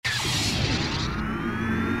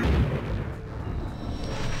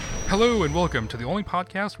Hello and welcome to the only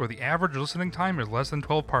podcast where the average listening time is less than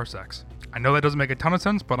 12 parsecs. I know that doesn't make a ton of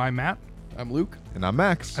sense, but I'm Matt, I'm Luke. And I'm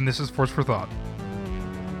Max. and this is Force for Thought.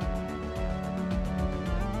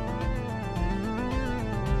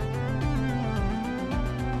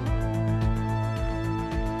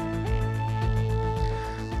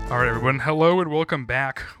 All right, everyone. Hello and welcome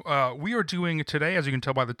back. We are doing today, as you can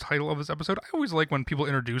tell by the title of this episode, I always like when people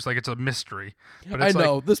introduce like it's a mystery. But I it's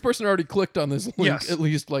know. This person already clicked on this link Yes. at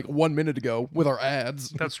least like 1 minute ago with our ads.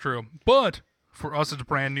 That's true. But for us, it's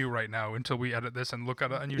brand new right now until we edit this and look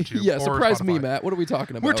at it on YouTube. Yeah, or surprise me, Spotify. Matt. What are we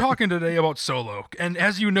talking about? We're talking today about Solo. And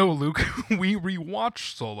as you know, Luke, we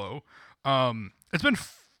rewatched Solo. It's been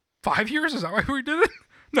 5 years? Is that why we did it?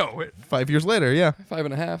 No. 5 years later, yeah.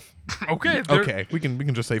 5.5. Okay. Okay, we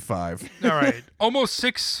can just say 5. All right. Almost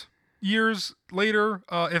 6 years later,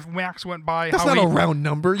 if Max went by... That's how not he- a round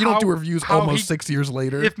number. You don't do reviews how almost he- 6 years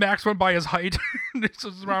later. If Max went by his height, this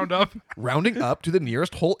is round up. Rounding up to the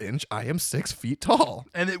nearest whole inch, I am 6 feet tall.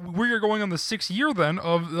 And we are going on the 6th year then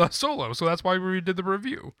of Solo, so that's why we did the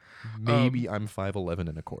review. Maybe I'm 5'11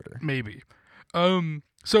 and a quarter. Maybe.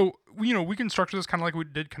 So, you know, we can structure this kind of like we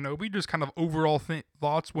did Kenobi, just kind of overall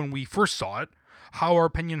thoughts when we first saw it, how our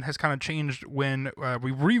opinion has kind of changed when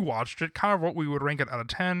we rewatched it, kind of what we would rank it out of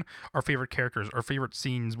 10, our favorite characters, our favorite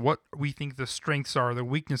scenes, what we think the strengths are, the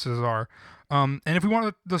weaknesses are, and if we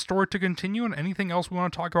want the story to continue and anything else we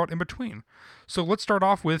want to talk about in between. So let's start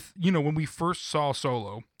off with, you know, when we first saw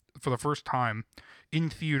Solo for the first time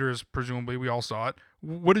in theaters, presumably we all saw it.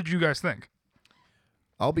 What did you guys think?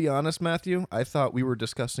 I'll be honest, Matthew. I thought we were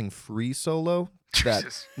discussing Free Solo, that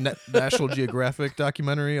Jesus. National Geographic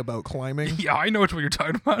documentary about climbing. Yeah, I know what you're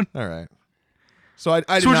talking about. All right. So I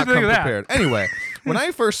did So what'd not you think come of that? prepared. Anyway, when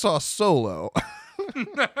I first saw Solo,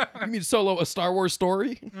 You mean Solo, a Star Wars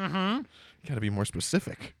story? gotta be more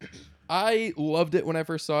specific. I loved it when I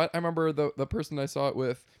first saw it. I remember the person I saw it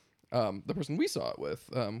with, the person we saw it with,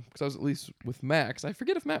 because I was at least with Max. I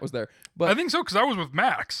forget if Matt was there. But I think so, because I was with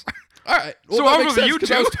Max. all right. Well, So that I makes was with sense you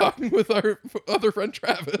 'cause I was too? talking with our other friend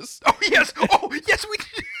Travis. Oh, yes. Oh, yes, we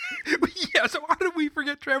did. Yeah, so how did we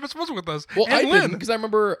forget Travis was with us? Well, and I Lynn. didn't, because I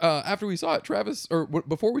remember after we saw it, Travis, or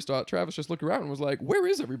before we saw it, Travis just looked around and was like, "Where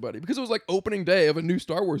is everybody?" Because it was like opening day of a new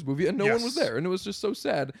Star Wars movie, and no one was Yes. there, and it was just so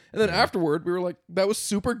sad. And then afterward, we were like, "That was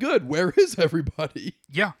super good. Where is everybody?"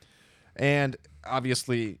 Yeah. And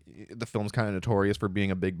obviously, the film's kind of notorious for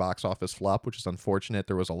being a big box office flop, which is unfortunate.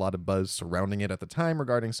 There was a lot of buzz surrounding it at the time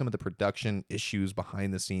regarding some of the production issues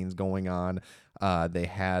behind the scenes going on. They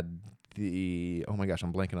had oh my gosh,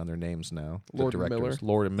 I'm blanking on their names now. Lord the and directors,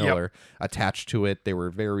 Miller. Lord and Miller, attached to it. They were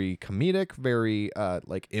very comedic, very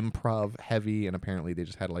like improv heavy, and apparently they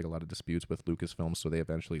just had like a lot of disputes with Lucasfilm, so they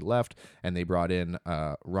eventually left and they brought in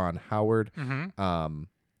Ron Howard.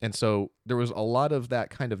 And so there was a lot of that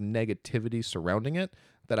kind of negativity surrounding it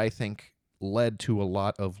that I think led to a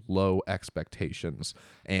lot of low expectations.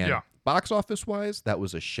 And Yeah. box office wise, that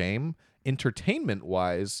was a shame. Entertainment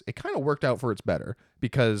wise, it kind of worked out for its better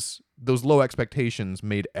because those low expectations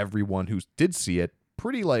made everyone who did see it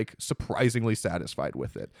pretty like surprisingly satisfied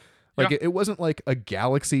with it. Like Yeah. it wasn't like a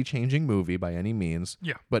galaxy changing movie by any means.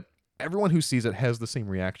 Yeah. But everyone who sees it has the same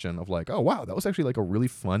reaction of like, oh wow, that was actually like a really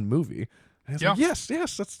fun movie. And it's like, yes,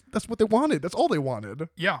 that's what they wanted. That's all they wanted.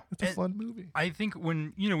 Yeah. It's a And fun movie. I think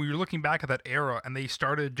when, you know, we were looking back at that era and they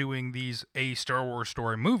started doing these A Star Wars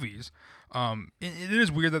story movies, it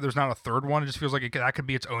is weird that there's not a third one. It just feels like that could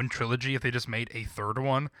be its own trilogy if they just made a third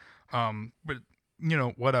one. But, you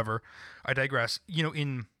know, whatever. I digress. You know,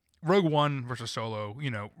 in Rogue One versus Solo, you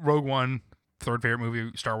know, Rogue One, third favorite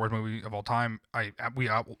movie, Star Wars movie of all time.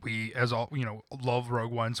 We as all, you know, love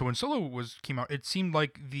Rogue One. So when Solo came out, it seemed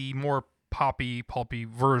like the more pulpy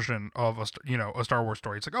version of a Star Wars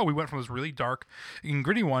story. It's like, oh, we went from this really dark and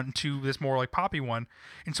gritty one to this more like poppy one.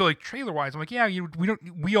 And so like trailer wise, I'm like, yeah,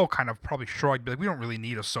 we all kind of probably shrugged, like we don't really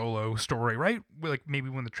need a Solo story, right? Like maybe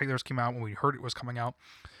when the trailers came out, when we heard it was coming out.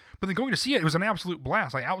 But then going to see it, it was an absolute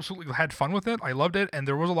blast. I absolutely had fun with it. I loved it. And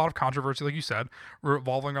there was a lot of controversy, like you said,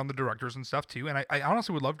 revolving around the directors and stuff too. And I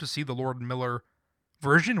honestly would love to see the Lord Miller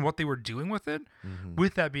version, what they were doing with it.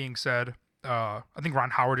 With that being said, I think Ron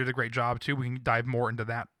Howard did a great job too. We can dive more into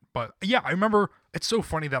that. But yeah, I remember, it's so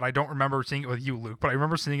funny that I don't remember seeing it with you, Luke, but I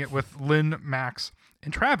remember seeing it with Lynn, Max,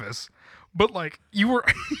 and Travis. But like you were,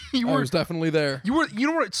 I was definitely there. you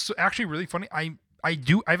know what? It's actually really funny. I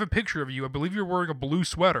have a picture of you. I believe you're wearing a blue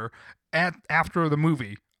sweater after the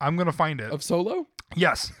movie. I'm going to find it. Of Solo?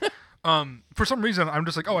 Yes. For some reason, I'm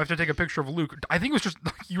just like, oh, I have to take a picture of Luke. I think it was just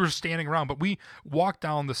like you were standing around, but we walked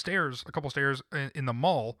down the stairs, a couple stairs in the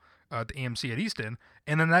mall, at the AMC at Easton,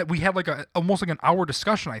 and then that we had like almost like an hour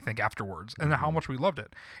discussion, I think, afterwards, and how much we loved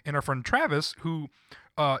it. And our friend Travis, who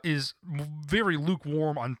is very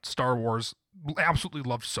lukewarm on Star Wars, absolutely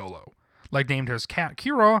loved Solo. Like, named his cat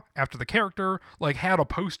Kira after the character, like had a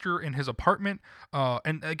poster in his apartment,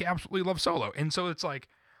 and like absolutely loved Solo. And so it's like,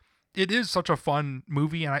 it is such a fun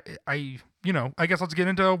movie, and I I guess let's get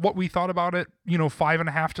into what we thought about it,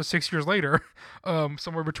 5.5 to 6 years later,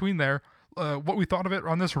 somewhere between there, what we thought of it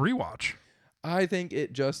on this rewatch. I think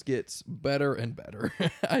it just gets better and better.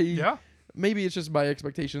 Yeah. Maybe it's just my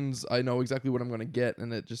expectations. I know exactly what I'm going to get,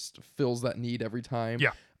 and it just fills that need every time.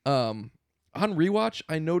 Yeah. On rewatch,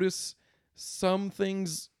 I notice some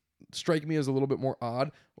things strike me as a little bit more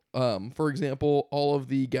odd. For example, all of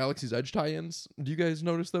the Galaxy's Edge tie-ins. Do you guys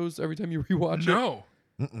notice those every time you rewatch it? No.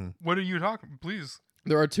 Mm-mm. What are you talking? Please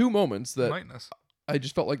There are two moments that enlighten us. I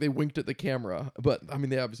just felt like they winked at the camera, but I mean,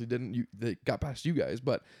 they obviously didn't. They got past you guys,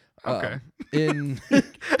 but Okay. in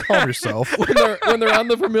Calm yourself. when they're on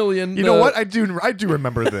the Vermilion, You know what? I do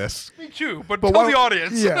remember this. Me too, but But tell why- the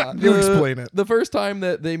audience. Yeah, you explain it. The first time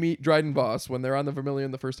that they meet Dryden Voss, when they're on the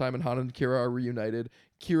Vermilion, the first time, and Han and Kira are reunited,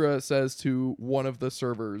 Kira says to one of the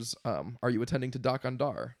servers, "Are you attending to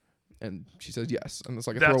Dok-Ondar?" And she says yes, and it's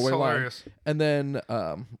like a That's throwaway line. hilarious. And then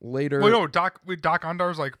later, Wait, no, Doc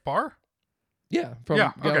Ondar's like bar? yeah, from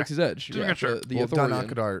Yeah, okay. Galaxy's Edge, Just making sure. the Well, Don Ithorian.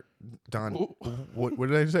 Akadar. Don. What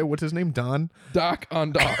did I say? What's his name? Don.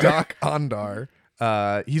 Dok-Ondar. Doc Ondar.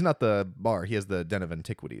 He's not the bar. He has the Den of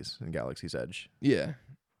Antiquities in Galaxy's Edge. Yeah,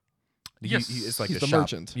 Yes. It's like He's the the shop.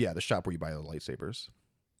 merchant. Yeah, the shop where you buy the lightsabers.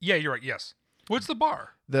 Yeah, you're right. Yes. What's the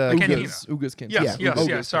bar? The Cantina. Uga's Cantina. Yes, yes, Uga's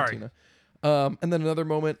yes, sorry. Cantina. And then another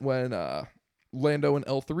moment when Lando and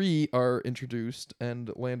L3 are introduced,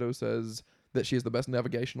 and Lando says that she has the best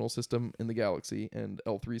navigational system in the galaxy, and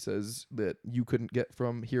L3 says that you couldn't get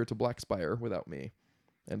from here to Black Spire without me.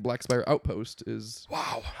 And Black Spire Outpost is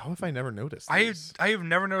Wow. How have I never noticed? I these? have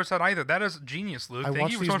never noticed that either. That is genius, Luke. I Thank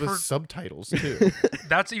watched you for these showing with for subtitles too.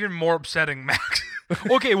 That's even more upsetting, Max.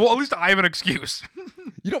 Okay, well at least I have an excuse.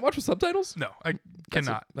 you don't watch with subtitles. No, I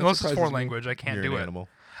cannot. that Unless it's surprises foreign me. language, I can't You're do an it. animal.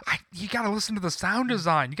 You gotta listen to the sound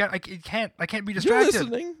design. I can't be You're distracted.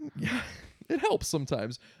 listening. Yeah, it helps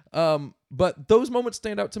sometimes. But those moments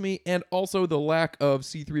stand out to me, and also the lack of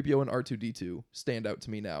C-3PO and R2-D2 stand out to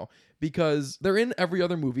me now, because they're in every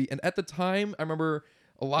other movie. And at the time, I remember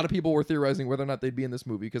a lot of people were theorizing whether or not they'd be in this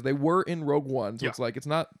movie, because they were in Rogue One. So Yeah. it's like, it's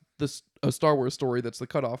not a Star Wars story that's the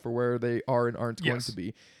cutoff for where they are and aren't going Yes. to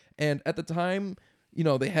be. And at the time,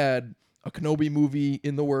 they had a Kenobi movie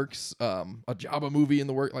in the works, a Jabba movie in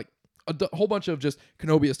the work, like a whole bunch of just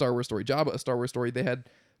Kenobi, a Star Wars story, Jabba, a Star Wars story. They had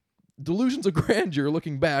delusions of grandeur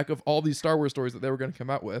looking back of all these Star Wars stories that they were going to come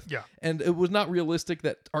out with. Yeah. And it was not realistic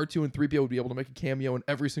that R2 and 3PO would be able to make a cameo in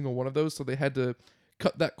every single one of those, so they had to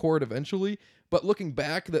cut that cord eventually. But looking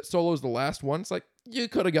back, that Solo's the last one, it's like, you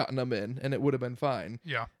could have gotten them in, and it would have been fine.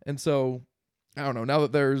 Yeah. And so, I don't know, now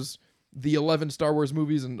that there's the 11 Star Wars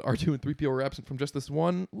movies and R2 and 3PO are absent from just this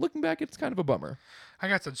one, looking back, it's kind of a bummer. I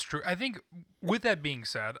guess that's true. I think with that being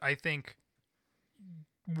said, I think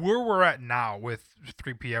where we're at now with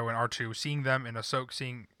 3PO and R2, seeing them in Ahsoka,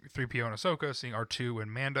 seeing 3PO and Ahsoka, seeing R2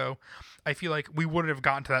 and Mando, I feel like we wouldn't have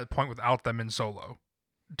gotten to that point without them in Solo.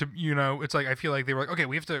 It's like I feel like they were like, okay,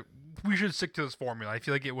 we should stick to this formula. I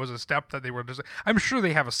feel like it was a step that they were just. I'm sure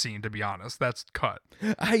they have a scene, to be honest, that's cut,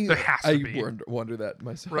 There has to I be. wonder that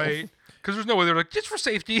myself. right? Because there's no way they're like, just for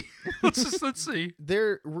safety. let's see.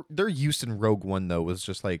 Their use in Rogue One though was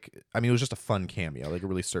just like, I mean, it was just a fun cameo. Like it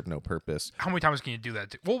really served no purpose. How many times can you do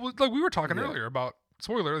that? Well, like we were talking Yeah. earlier about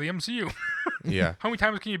spoiler the MCU. Yeah. How many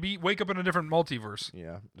times can you wake up in a different multiverse?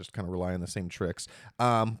 Yeah, just kind of rely on the same tricks.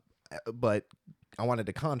 But I wanted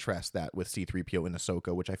to contrast that with C-3PO in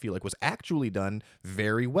Ahsoka, which I feel like was actually done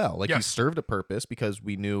very well. Like he Yes. served a purpose because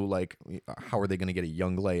we knew like how are they going to get a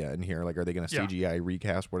young Leia in here? Like are they going to Yeah. CGI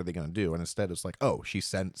recast? What are they going to do? And instead it's like, oh, she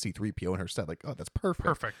sent C-3PO in her set. Like, oh, that's perfect.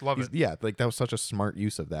 Perfect. Love it. Yeah, like that was such a smart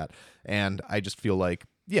use of that. And I just feel like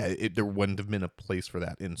there wouldn't have been a place for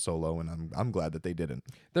that in Solo, and I'm glad that they didn't.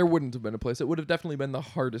 There wouldn't have been a place. It would have definitely been the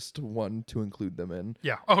hardest one to include them in.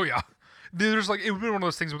 Yeah. Oh yeah. There's like it would be one of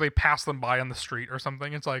those things where they pass them by on the street or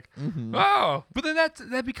something. It's like, Mm-hmm. oh, but then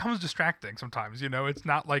that becomes distracting sometimes. It's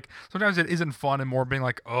not like sometimes it isn't fun and more being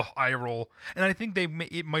like, oh, eye roll. And I think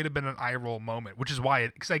it might have been an eye roll moment, which is why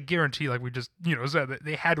because I guarantee like we just said that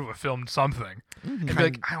they had to have filmed something. And be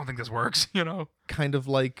like, I don't think this works. Kind of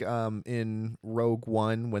like in Rogue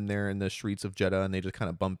One when they're in the streets of Jeddah and they just kind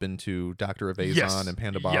of bump into Dr. Evazan Yes. and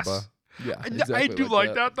Panda Baba. Yes. Yeah, I exactly do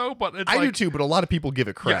like that though, but it's I like, do too, but a lot of people give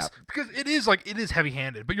it crap. yes, because it is heavy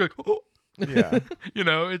handed, but you're like, oh. Yeah.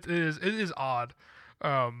 It is odd.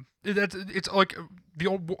 It's like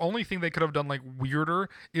the only thing they could have done like weirder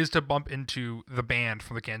is to bump into the band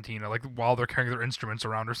from the cantina, like while they're carrying their instruments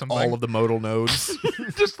around or something. All of the modal nodes.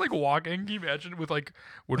 Just like walking. Can you imagine with like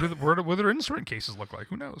what do their instrument cases look like?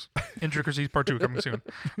 Who knows? Intricacies Part 2 coming soon.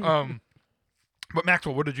 But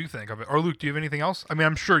Maxwell, what did you think of it? Or Luke, do you have anything else? I mean,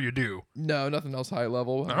 I'm sure you do. No, nothing else high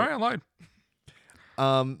level. All right, I lied.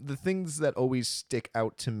 The things that always stick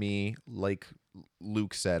out to me, like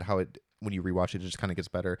Luke said, how it when you rewatch it, it just kind of gets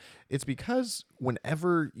better. It's because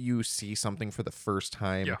whenever you see something for the first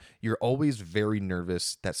time, Yeah. you're always very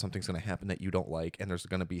nervous that something's going to happen that you don't like, and there's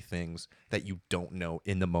going to be things that you don't know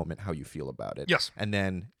in the moment how you feel about it. Yes. And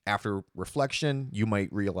then after reflection, you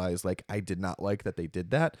might realize, like, I did not like that they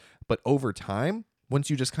did that. But over time,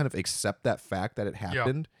 once you just kind of accept that fact that it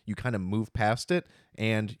happened, you kind of move past it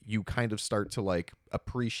and you kind of start to like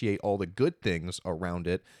appreciate all the good things around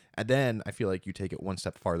it. And then I feel like you take it one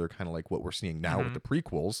step farther, kind of like what we're seeing now with the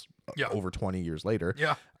prequels Yeah. over 20 years later,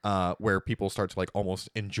 Yeah. where people start to like almost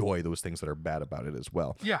enjoy those things that are bad about it as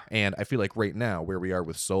well. Yeah. And I feel like right now where we are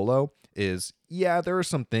with Solo is, yeah, there are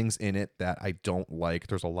some things in it that I don't like.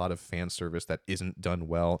 There's a lot of fan service that isn't done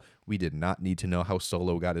well. We did not need to know how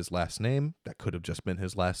Solo got his last name. That could have just been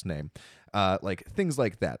his last name. Like things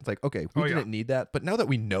like that. It's like, okay, we didn't need that. But now that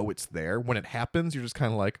we know it's there, when it happens, you're just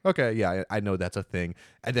kind of like, okay, yeah, I know that's a thing.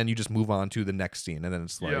 And then you just move on to the next scene. And then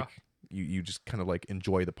it's like, you just kind of like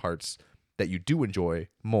enjoy the parts that you do enjoy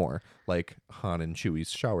more, like Han and Chewie's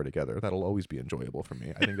shower together. That'll always be enjoyable for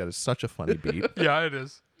me. I think that is such a funny beat. Yeah, it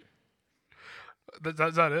is.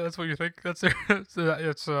 That's that it? That's what you think? That's it?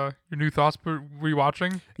 It's your new thoughts for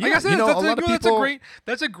rewatching? Yeah, I guess you know, a lot of people.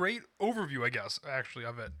 that's a great overview, I guess, actually,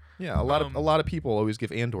 of it. Yeah, a lot of people always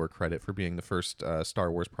give Andor credit for being the first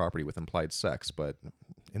Star Wars property with implied sex, but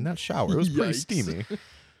in that shower, it was pretty Yikes. steamy.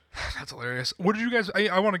 That's hilarious. What did you guys?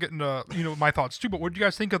 I want to get into my thoughts too, but what did you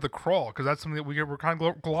guys think of the crawl? Because that's something that we're kind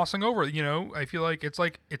of glossing over. I feel like it's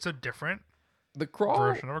a different The crawl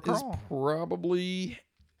version of a is crawl. probably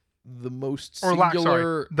the most or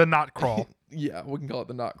singular. the not crawl. Yeah, we can call it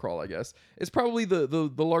the not crawl, I guess. It's probably the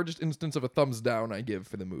largest instance of a thumbs down I give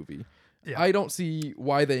for the movie. Yeah. I don't see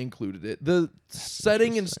why they included it. The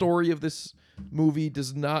setting and story of this movie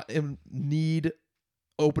does not need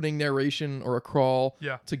opening narration or a crawl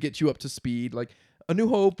Yeah. to get you up to speed. Like A New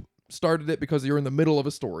Hope started it because you're in the middle of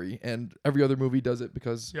a story, and every other movie does it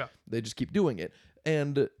because they just keep doing it.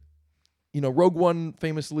 And Rogue One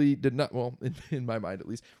famously did not, well, in my mind at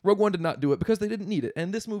least, Rogue One did not do it because they didn't need it.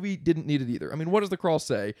 And this movie didn't need it either. I mean, what does the crawl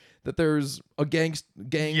say? That there's a gangs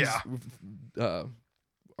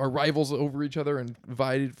are rivals over each other and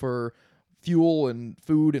divided for fuel and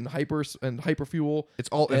food and hyper fuel. It's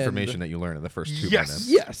all information that you learn in the first 2 Yes. minutes.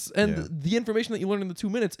 Yes, and Yeah. the information that you learn in the 2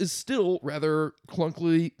 minutes is still rather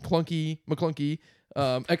McClunky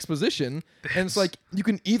exposition. And it's like you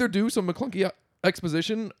can either do some McClunky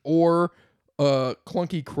exposition or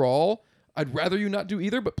clunky crawl. I'd rather you not do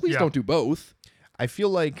either, but please don't do both. I feel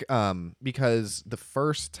like because the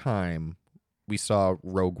first time we saw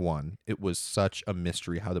Rogue One, it was such a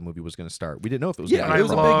mystery how the movie was going to start. We didn't know if it was Yeah, gonna it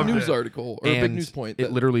was a loved big news it. article or a big news point.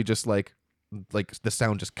 It literally just like the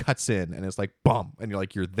sound just cuts in and it's like bum, and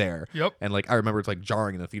you're there. Yep. And like I remember it's like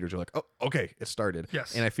jarring in the theaters. You're like, oh, okay, it started.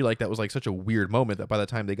 Yes. And I feel like that was like such a weird moment that by the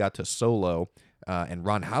time they got to Solo, and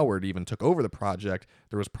Ron Howard even took over the project,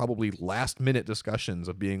 there was probably last minute discussions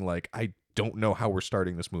of being like, I don't know how we're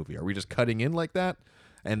starting this movie. Are we just cutting in like that?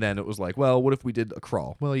 And then it was like, well, what if we did a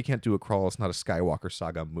crawl? Well, you can't do a crawl. It's not a Skywalker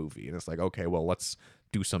saga movie. And it's like, okay, well, let's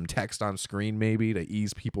do some text on screen maybe to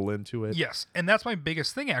ease people into it. Yes, and that's my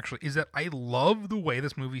biggest thing actually is that I love the way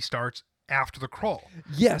this movie starts after the crawl.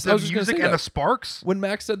 Yes, I The was just going to music say and that. the sparks. When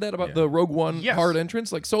Max said that about the Rogue One Yes. hard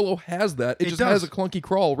entrance, like Solo has that. It just does. has a clunky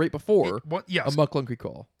crawl right before Yes. a McClunky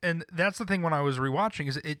crawl. And that's the thing when I was rewatching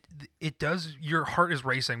is it does, your heart is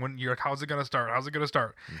racing when you're like, how's it gonna start? How's it gonna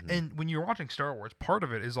start? And when you're watching Star Wars, part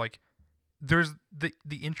of it is like there's the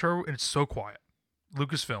intro and it's so quiet.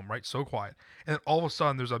 Lucasfilm, right? So quiet. And then all of a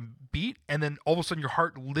sudden there's a beat, and then all of a sudden your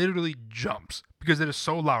heart literally jumps because it is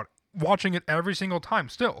so loud. Watching it every single time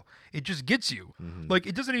still. It just gets you. Like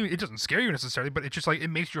it doesn't scare you necessarily, but it just like it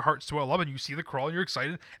makes your heart swell up and you see the crawl and you're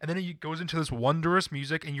excited, and then it goes into this wondrous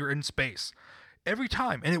music and you're in space. Every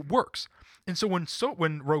time, and it works. And so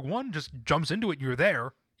when Rogue One just jumps into it,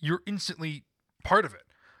 you're instantly part of it.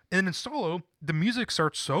 And then in Solo, the music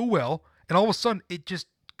starts so well, and all of a sudden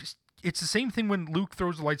it's the same thing when Luke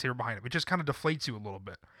throws the lightsaber behind him. It just kind of deflates you a little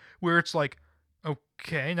bit, where it's like,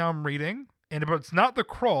 okay, now I'm reading, but it's not the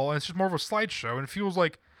crawl, and it's just more of a slideshow, and it feels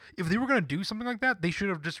like if they were going to do something like that, they should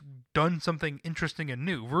have just done something interesting and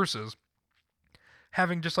new, versus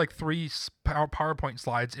having just like three PowerPoint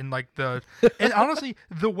slides in like the. And honestly,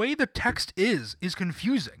 the way the text is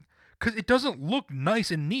confusing because it doesn't look nice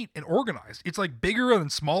and neat and organized. It's like bigger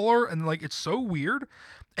and smaller, and like it's so weird.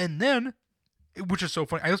 And then, which is so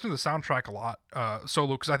funny, I listen to the soundtrack a lot,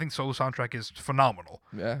 Solo, because I think Solo soundtrack is phenomenal.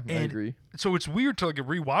 Yeah, I And agree. so it's weird to like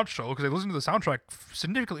rewatch Solo because I listen to the soundtrack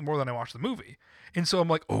significantly more than I watch the movie, and so I'm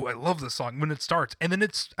like, oh, I love this song when it starts, and then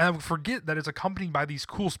I forget that it's accompanied by these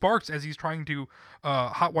cool sparks as he's trying to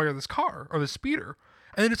hotwire this car or the speeder,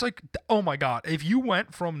 and then it's like, oh my god, if you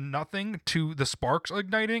went from nothing to the sparks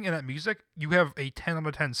igniting and that music, you have a 10 out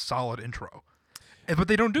of 10 solid intro, but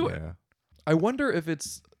they don't do it. Yeah. I wonder if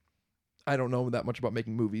it's. I don't know that much about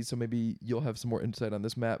making movies, so maybe you'll have some more insight on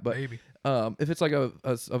this, Matt. But Maybe. if it's like a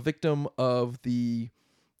victim of the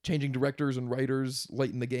changing directors and writers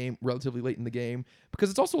late in the game, relatively late in the game,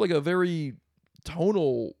 because it's also like a very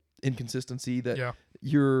tonal inconsistency that Yeah.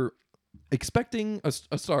 you're expecting a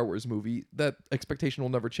Star Wars movie. That expectation will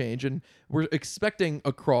never change, and we're expecting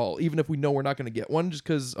a crawl, even if we know we're not going to get one, just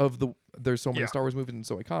because of there's so many Yeah. Star Wars movies and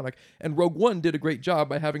so iconic. And Rogue One did a great job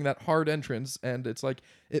by having that hard entrance, and it's like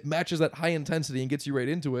it matches that high intensity and gets you right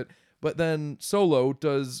into it. But then Solo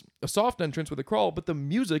does a soft entrance with a crawl, but the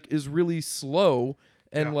music is really slow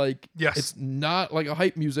and Yeah. like Yes. it's not like a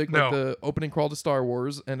hype music No. like the opening crawl to Star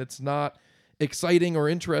Wars, and it's not exciting or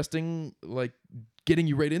interesting like getting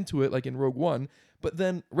you right into it like in Rogue One. But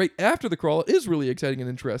then right after the crawl, it is really exciting and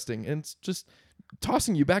interesting, and it's just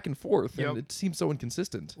tossing you back and forth, and Yep. it seems so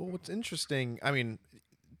inconsistent. Well, what's interesting, I mean,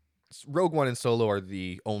 Rogue One and Solo are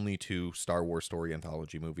the only two Star Wars story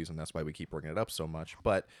anthology movies, and that's why we keep bringing it up so much.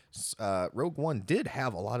 But Rogue One did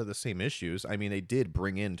have a lot of the same issues. I mean, they did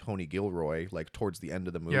bring in Tony Gilroy like towards the end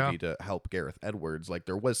of the movie Yeah. to help Gareth Edwards. Like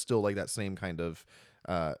there was still like that same kind of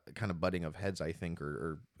butting of heads, I think,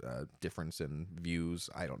 or difference in views.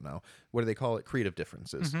 I don't know, what do they call it? Creative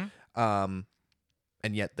differences.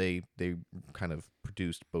 And yet they kind of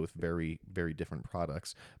produced both very, very different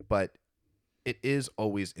products. But it is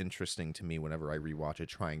always interesting to me whenever I rewatch it,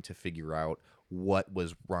 trying to figure out what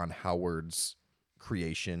was Ron Howard's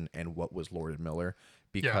creation and what was Lord and Miller,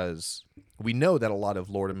 because we know that a lot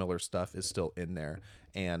of Lord and Miller stuff is still in there,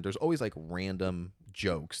 and there's always like random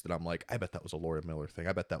jokes that I'm like, I bet that was a Lord and Miller thing.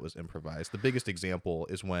 I bet that was improvised. The biggest example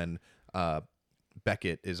is when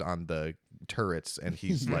Beckett is on the turrets and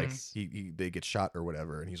he's like they get shot or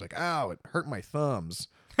whatever, and he's like, ow, it hurt my thumbs.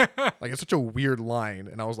 Like, it's such a weird line,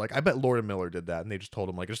 and I was like, I bet Lord and Miller did that, and they just told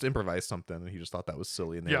him like, just improvise something, and he just thought that was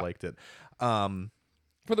silly, and they liked it.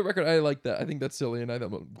 For the record, I like that. I think that's silly, and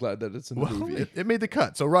I'm glad that it's in the Well, movie. it made the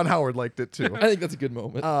cut, so Ron Howard liked it too. I think that's a good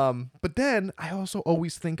moment. But then I also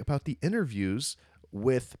always think about the interviews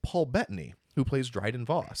with Paul Bettany, who plays Dryden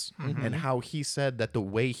Voss, and how he said that the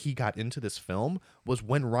way he got into this film was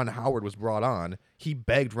when Ron Howard was brought on, he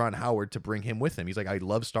begged Ron Howard to bring him with him. He's like, I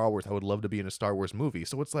love Star Wars. I would love to be in a Star Wars movie.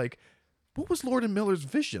 So it's like, what was Lord and Miller's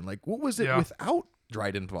vision? Like, what was it without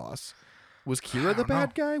Dryden Voss? Was Kira the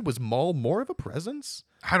bad guy? Was Maul more of a presence?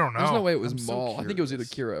 I don't know. There's no way it was I'm so Maul. I think it was either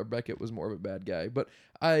curious. Kira or Beckett was more of a bad guy. But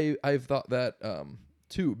I've thought that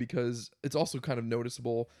too, because it's also kind of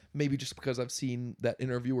noticeable, maybe just because I've seen that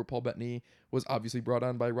interview where Paul Bettany was obviously brought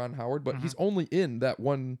on by Ron Howard, but he's only in that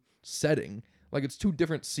one setting. Like, it's two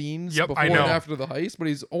different scenes Yep, before I and know. after the heist, but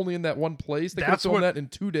he's only in that one place. They could have That's filmed what- that in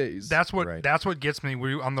 2 days. That's what Right. that's what gets me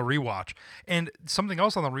on the rewatch. And something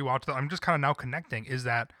else on the rewatch that I'm just kind of now connecting is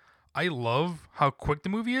that I love how quick the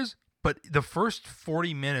movie is, but the first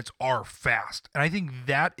 40 minutes are fast. And I think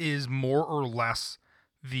that is more or less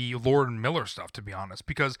the Lord and Miller stuff, to be honest,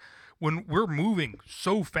 because when we're moving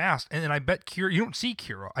so fast, and I bet Kira, you don't see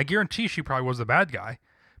Kira. I guarantee she probably was the bad guy,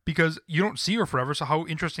 because you don't see her forever. So how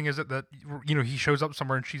interesting is it that, you know, he shows up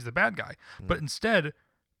somewhere and she's the bad guy? But instead,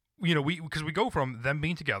 you know, because we go from them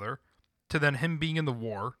being together to then him being in the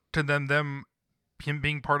war to then him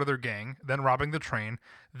being part of their gang, then robbing the train,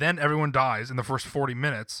 then everyone dies in the first 40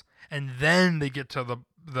 minutes, and then they get to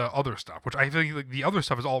the other stuff, which I think like the other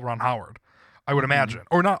stuff is all Ron Howard, I would imagine,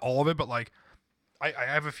 or not all of it, but like I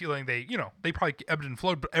have a feeling they probably ebbed and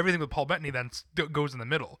flowed, but everything with Paul Bettany then goes in the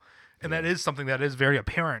middle. And that is something that is very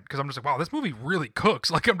apparent, because I'm just like, wow, this movie really cooks.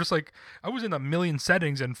 Like, I'm just like, I was in a million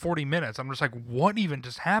settings in 40 minutes. I'm just like, what even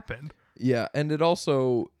just happened? Yeah, and it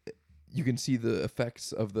also, you can see the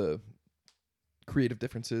effects of the creative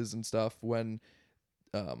differences and stuff when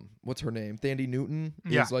what's her name, Thandie Newton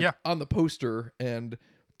Yeah, is like yeah. on the poster, and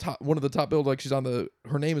one of the top billed, like she's on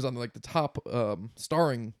her name is on like the top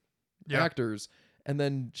starring Yeah. actors, and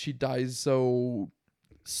then she dies so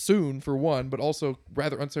soon for one, but also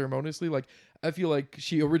rather unceremoniously. Like I feel like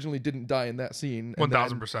she originally didn't die in that scene. and then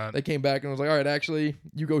 1000%. They came back and was like, all right, actually,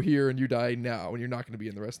 you go here and you die now, and you're not going to be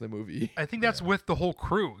in the rest of the movie. I think that's with the whole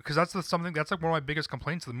crew, because something that's like one of my biggest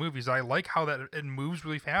complaints of the movies. I like how that it moves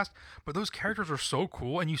really fast, but those characters are so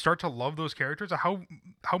cool, and you start to love those characters.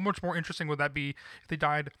 How much more interesting would that be if they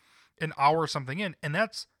died an hour or something in? And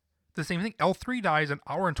that's the same thing. L3 dies an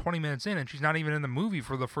hour and 20 minutes in, and she's not even in the movie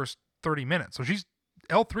for the first 30 minutes. So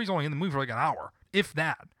L3's only in the movie for like an hour, if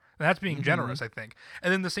that. And that's being generous, I think.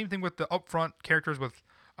 And then the same thing with the upfront characters with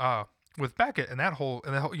Beckett and that whole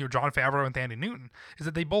John Favreau and Thandie Newton, is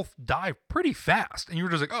that they both die pretty fast, and you were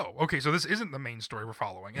just like, oh, okay, so this isn't the main story we're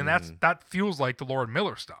following, and that feels like the Lord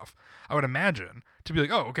Miller stuff. I would imagine to be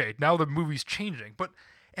like, oh, okay, now the movie's changing, but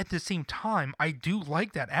at the same time, I do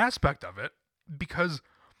like that aspect of it because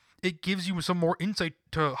it gives you some more insight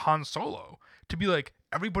to Han Solo to be like,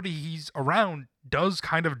 everybody he's around does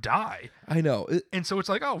kind of die. I know. And so it's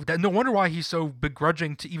like, oh, no wonder why he's so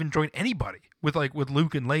begrudging to even join anybody with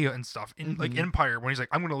Luke and Leia and stuff in like Empire when he's like,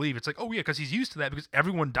 I'm going to leave. It's like, oh yeah, because he's used to that because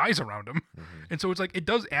everyone dies around him. And so it's like, it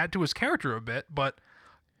does add to his character a bit, but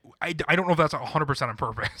I don't know if that's 100% on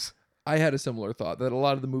purpose. I had a similar thought that a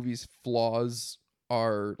lot of the movie's flaws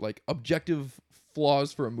are like objective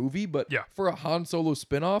flaws for a movie, but for a Han Solo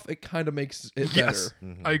spinoff, it kind of makes it better.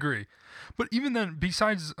 I agree. But even then,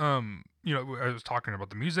 besides, I was talking about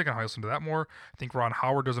the music and how I listen to that more. I think Ron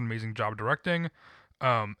Howard does an amazing job directing.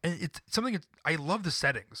 And it's something I love the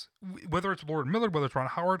settings, whether it's Lord Miller, whether it's Ron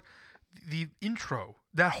Howard. The intro,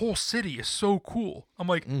 that whole city is so cool. I'm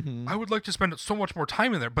like, I would like to spend so much more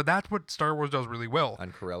time in there, but that's what Star Wars does really well.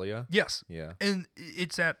 On Corellia? Yes. Yeah. And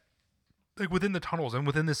it's at like within the tunnels and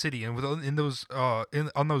within the city and in those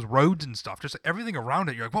on those roads and stuff, just everything around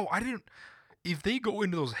it. You're like, whoa, if they go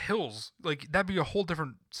into those hills, like that'd be a whole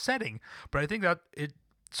different setting. But I think that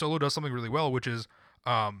Solo does something really well, which is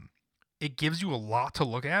it gives you a lot to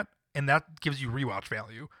look at, and that gives you rewatch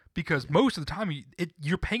value because most of the time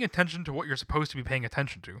you're paying attention to what you're supposed to be paying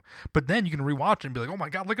attention to. But then you can rewatch it and be like, oh my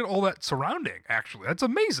god, look at all that surrounding. Actually, that's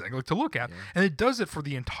amazing, like to look at, and it does it for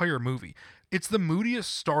the entire movie. It's the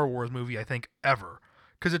moodiest Star Wars movie I think ever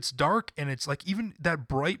because it's dark and it's like even that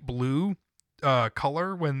bright blue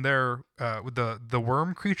color when they're with the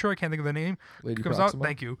worm creature, I can't think of the name, Lady comes Proxima? out.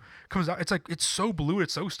 Thank you. Comes out. It's like it's so blue.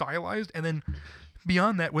 It's so stylized. And then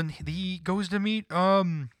beyond that, when he goes to meet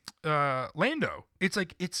Lando, it's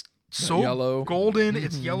like it's so yellow. golden.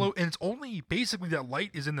 It's yellow, and it's only basically that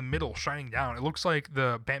light is in the middle shining down. It looks like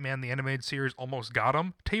the Batman the Animated Series Almost Got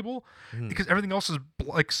Him table because everything else is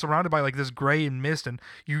like surrounded by like this gray and mist, and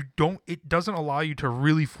it doesn't allow you to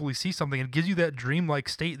really fully see something. It gives you that dreamlike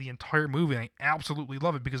state the entire movie, and I absolutely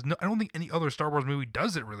love it because I don't think any other Star Wars movie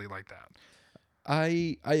does it really like that.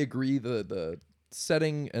 I agree. The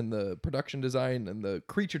setting and the production design and the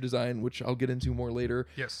creature design, which I'll get into more later.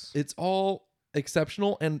 Yes. It's all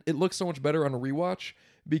exceptional, and it looks so much better on a rewatch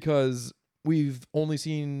because we've only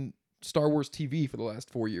seen Star Wars TV for the last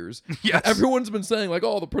 4 years. Yes. Everyone's been saying like,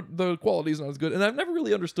 oh, the quality is not as good, and I've never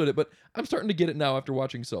really understood it, but I'm starting to get it now after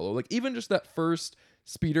watching Solo. Like even just that first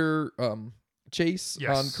speeder chase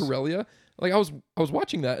on Corellia, like I was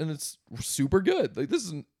watching that, and it's super good. Like this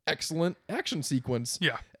is an excellent action sequence.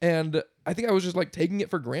 Yeah. And I think I was just like taking it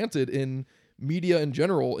for granted in media in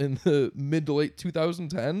general in the mid to late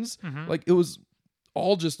 2010s. Like it was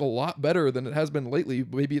all just a lot better than it has been lately.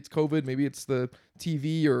 Maybe it's COVID, maybe it's the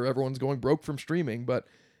TV, or everyone's going broke from streaming, but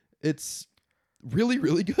it's really,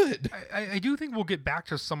 really good. I do think we'll get back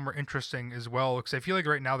to somewhere interesting as well, because I feel like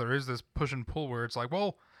right now there is this push and pull where it's like,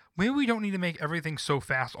 well, maybe we don't need to make everything so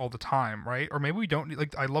fast all the time, right? Or maybe we don't need,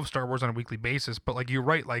 like, I love Star Wars on a weekly basis, but like you're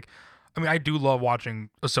right, like, I mean, I do love watching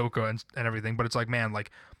Ahsoka and everything, but it's like, man,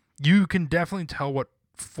 like, you can definitely tell what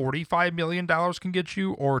 $45 million can get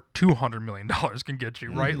you or $200 million can get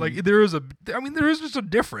you, right? Like there is just a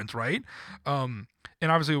difference, right? And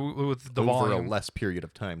obviously with the over volume, a less period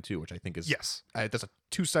of time too, which I think is that's a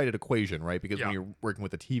two-sided equation, right? Because when you're working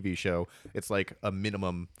with a TV show, it's like a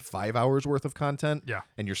minimum 5 hours worth of content,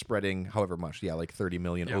 and you're spreading however much, like 30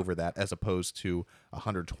 million over that, as opposed to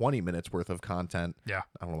 120 minutes worth of content. I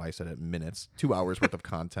don't know why I said it minutes, 2 hours worth of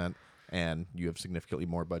content. And you have significantly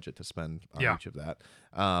more budget to spend on each of that.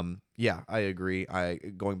 I agree.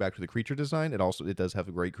 Going back to the creature design, it does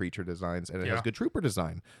have great creature designs, and it has good trooper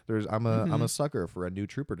design. I'm a sucker for a new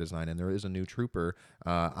trooper design, and there is a new trooper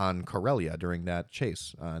on Corellia during that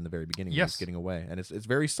chase in the very beginning. When he's getting away, and it's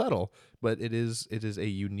very subtle, but it is a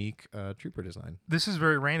unique trooper design. This is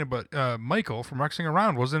very random, but Michael from Rexing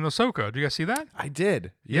Around was in Ahsoka. Did you guys see that? I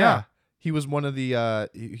did. Yeah. He was one of the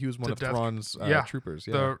he was one The of death- Thrawn's yeah, troopers.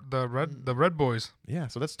 Yeah. The red boys. Yeah,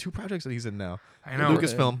 so that's 2 projects that he's in now. I know.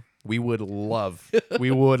 Lucasfilm, we would love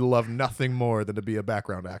nothing more than to be a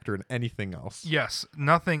background actor in anything else. Yes,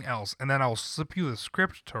 nothing else. And then I'll slip you the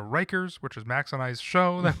script to Rikers, which is Max and I's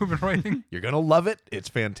show that we've been writing. You're going to love it. It's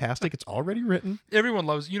fantastic. It's already written. Everyone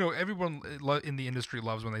loves, everyone in the industry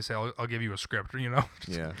loves when they say, I'll give you a script,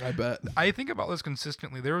 Yeah. I bet. I think about this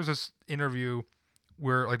consistently. There was this interview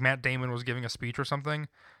where like Matt Damon was giving a speech or something.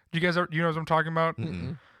 Do you guys do you know what I'm talking about?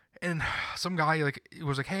 Mm-mm. And some guy it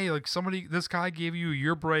was like, hey, like this guy gave you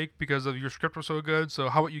your break because of your script was so good. So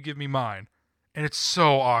how about you give me mine? And it's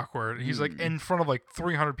so awkward. He's like in front of like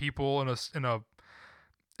 300 people in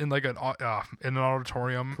an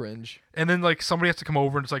auditorium, Cringe. and then like somebody has to come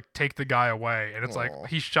over and just like take the guy away, and it's Aw. like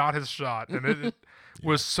he shot his shot, and it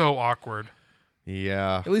was so awkward.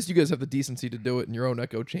 Yeah. At least you guys have the decency to do it in your own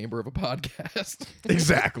echo chamber of a podcast.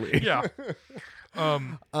 Exactly. Yeah.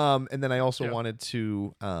 And then I also Yeah. wanted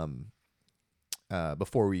to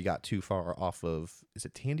before we got too far off of, is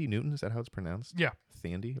it Tandy Newton? Is that how it's pronounced? Yeah.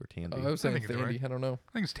 Thandy or Tandy? I was saying think it's Thandy. right. I don't know.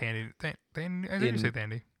 I think it's Tandy. Tandy. I think you say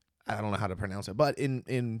Tandy. I don't know how to pronounce it, but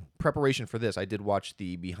in preparation for this, I did watch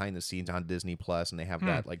the behind the scenes on Disney Plus, and they have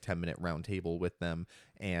that like 10-minute round table with them,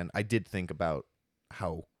 and I did think about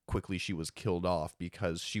how quickly she was killed off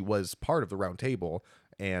because she was part of the round table,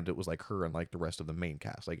 and it was like her and like the rest of the main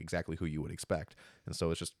cast, like exactly who you would expect. And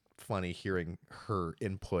so it's just funny hearing her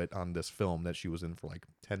input on this film that she was in for like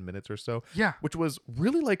 10 minutes or so, Yeah. which was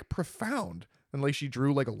really like profound. And like she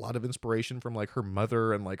drew like a lot of inspiration from like her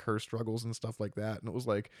mother and like her struggles and stuff like that. And it was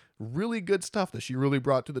like really good stuff that she really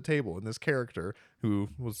brought to the table in this character who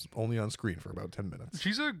was only on screen for about 10 minutes.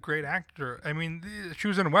 She's a great actor. I mean, she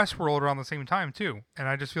was in Westworld around the same time too, and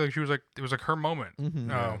I just feel like it was like her moment.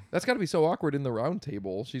 Oh, That's got to be so awkward in the round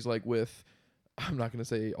table. She's like with, I'm not going to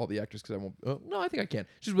say all the actors because I won't. No, I think I can.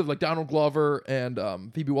 She's with like Donald Glover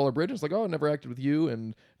and Phoebe Waller-Bridge. It's like, oh, I never acted with you,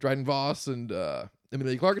 and Dryden Voss and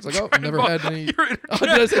Emilia Clarke. It's like, oh, I've never had any. You're Oh, did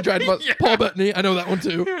I say Dryden Voss? Yeah. Paul Bettany. I know that one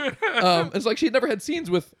too. It's like she had never had scenes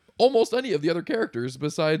with almost any of the other characters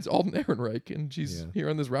besides Alden Ehrenreich, and she's here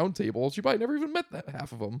on this round table. She probably never even met that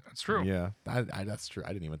half of them. That's true. Yeah, that's true.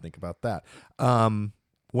 I didn't even think about that.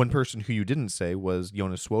 One person who you didn't say was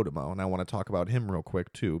Jonas Swodemo, and I want to talk about him real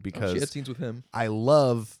quick too, Oh, because she had scenes with him. I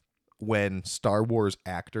love when Star Wars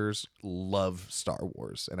actors love Star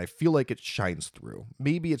Wars, and I feel like it shines through.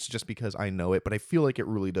 Maybe it's just because I know it, but I feel like it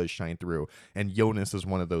really does shine through. And Jonas is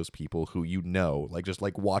one of those people who, like just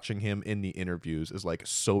like watching him in the interviews is like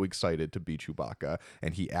so excited to be Chewbacca,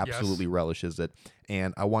 and he absolutely relishes it.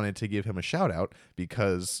 And I wanted to give him a shout out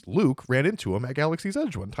because Luke ran into him at Galaxy's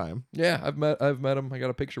Edge one time. Yeah, I've met him. I got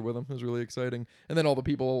a picture with him. It was really exciting. And then all the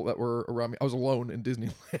people that were around me, I was alone in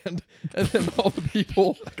Disneyland. And then all the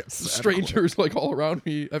people, strangers like all around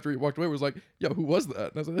me after he walked away was like, "Yo, who was that?"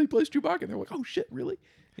 And I was like, "He plays Chewbacca." And they're like, "Oh shit, really?"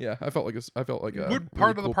 Yeah, I felt like a What really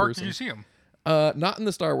part of the cool park person. did you see him? Not in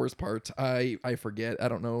the Star Wars part. I forget. I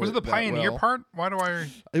don't know. Was it the that Pioneer well. part? Why do I?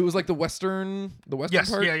 It was like the western Yes,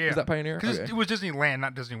 part. yeah. Is that Pioneer? Because Okay. it was Disneyland,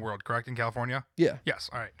 not Disney World, correct? In California. Yeah. Yes.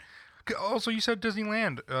 All right. Also, you said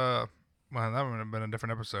Disneyland. Well, that would have been a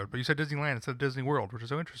different episode, but you said Disneyland instead of Disney World, which is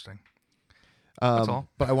so interesting. That's all.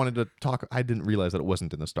 But I wanted to talk. I didn't realize that it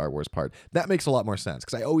wasn't in the Star Wars part. That makes a lot more sense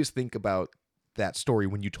because I always think about that story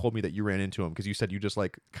when you told me that you ran into him because you said you just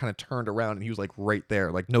like kind of turned around and he was like right there,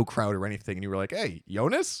 like no crowd or anything, and you were like, "Hey,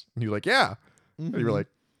 Jonas," and you were like, "Yeah," and you were like,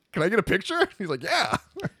 "Can I get a picture?" And he's like, "Yeah."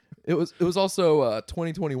 It was also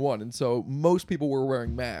 2021, and so most people were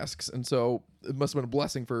wearing masks, and so it must have been a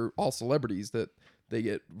blessing for all celebrities that they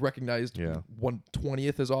get recognized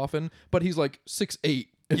 1/20th as often. But he's like 6'8",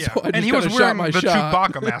 and Yeah, so I just and he was kinda wearing shot my the shot.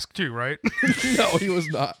 Chewbacca mask too, right? No, he was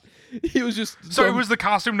not. He was just So it some- was the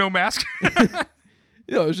costume, no mask. it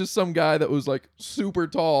was just some guy that was like super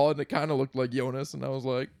tall, and it kind of looked like Jonas, and I was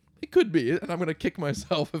like, it could be, and I'm gonna kick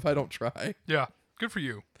myself if I don't try. Yeah, good for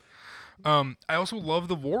you. I also love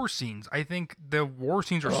the war scenes. I think the war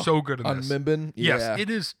scenes are so good in On this. Mimban, Yes, yeah.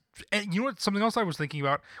 it is. And you know what? Something else I was thinking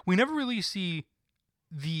about. We never really see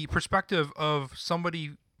the perspective of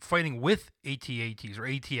somebody fighting with AT-ATs or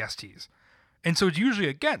ATSTs, and so it's usually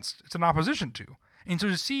against. It's an opposition to. And so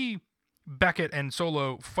to see Beckett and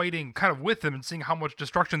Solo fighting kind of with them and seeing how much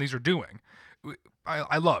destruction these are doing,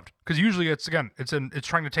 I loved, because usually it's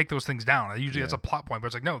trying to take those things down. Usually it's a plot point, but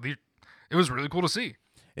it's like no, it was really cool to see.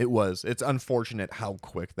 It was. It's unfortunate how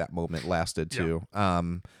quick that moment lasted too.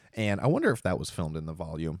 And I wonder if that was filmed in the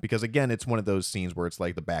volume because again, it's one of those scenes where it's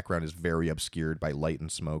like the background is very obscured by light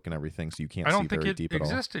and smoke and everything, so you can't I see don't think very it deep at all.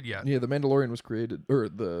 existed yet. Yeah, the Mandalorian was created, or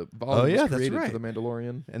the volume yeah, was that's created right. for the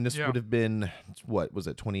Mandalorian. And this Yeah. would have been what was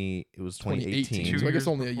it? 2018. 2018. So I guess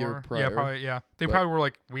only a year before. prior. Yeah, probably. Yeah, they But- probably were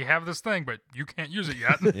like, "We have this thing, but you can't use it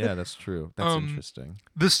yet." Yeah, that's true. That's Um, interesting.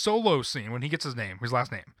 The Solo scene when he gets his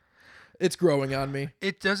last name. It's growing on me.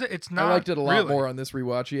 It does it. It's not. I liked it a lot really. more on this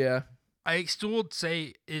rewatch. Yeah. I still would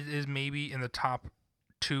say it is maybe in the top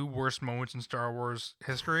 2 worst moments in Star Wars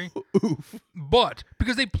history. Oof. But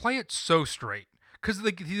because they play it so straight, because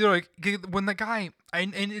they're like when the guy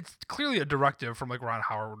and it's clearly a directive from like Ron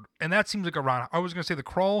Howard, and that seems like a Ron. I was gonna say the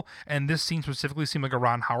crawl and this scene specifically seem like a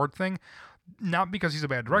Ron Howard thing, not because he's a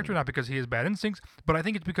bad director, not because he has bad instincts, but I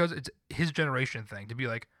think it's because it's his generation thing to be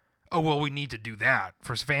like, oh well, we need to do that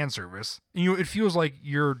for fan service. It feels like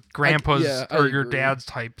your grandpa's I or your agree. dad's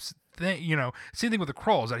types. Thing, same thing with the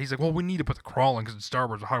crawl is that he's like, well, we need to put the crawl in because it's Star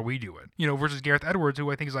Wars. How do we do it? Versus Gareth Edwards, who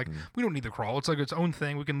I think is like, we don't need the crawl. It's like its own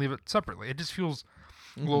thing. We can leave it separately. It just feels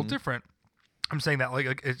a little different. I'm saying that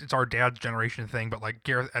like it's our dad's generation thing, but like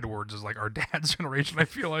Gareth Edwards is like our dad's generation. I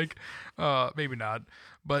feel like, maybe not,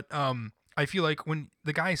 but I feel like when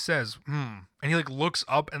the guy says, and he like looks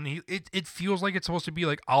up and it feels like it's supposed to be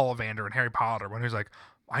like Ollivander and Harry Potter when he's like,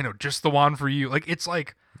 I know just the one for you. Like it's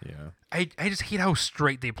like. Yeah. I just hate how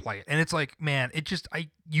straight they play it, and it's like, man, it just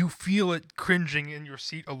you feel it cringing in your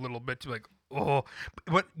seat a little bit to like, oh.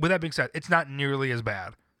 But with that being said, it's not nearly as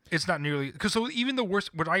bad. It's not nearly because so even the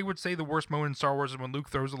worst, what I would say the worst moment in Star Wars is when Luke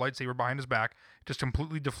throws the lightsaber behind his back, just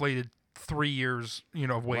completely deflated 3 years,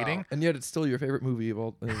 of waiting. Wow. And yet it's still your favorite movie of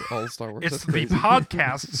all Star Wars. It's That's the crazy.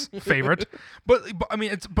 podcast's favorite, but I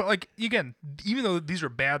mean but like again, even though these are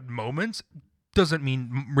bad moments, doesn't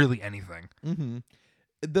mean really anything. Mm-hmm.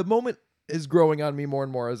 The moment is growing on me more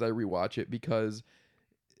and more as I rewatch it because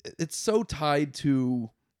it's so tied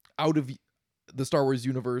to out of the Star Wars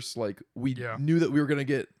universe. Like we knew that we were gonna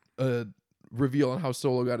get a reveal on how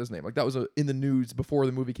Solo got his name. Like that was in the news before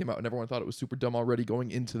the movie came out, and everyone thought it was super dumb already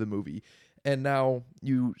going into the movie. And now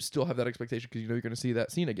you still have that expectation because you're gonna see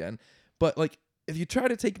that scene again. But like if you try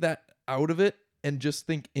to take that out of it and just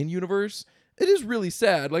think in universe, it is really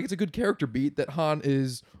sad. Like it's a good character beat that Han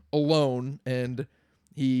is alone and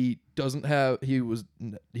he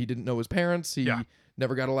didn't know his parents. He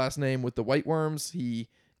never got a last name with the White Worms. He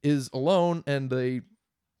is alone, and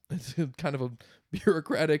it's kind of a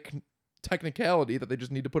bureaucratic technicality that they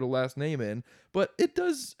just need to put a last name in. But it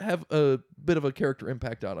does have a bit of a character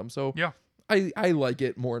impact on him. So Yeah. I like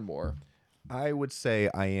it more and more. I would say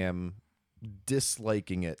I am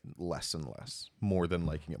disliking it less and less, more than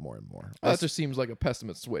liking it more and more. That just seems like a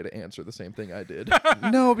pessimist's way to answer the same thing I did.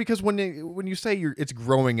 No, because when you say it's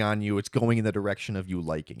growing on you, it's going in the direction of you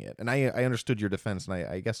liking it. And I understood your defense, and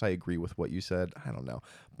I guess I agree with what you said. I don't know.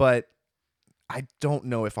 But I don't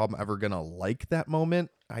know if I'm ever going to like that moment.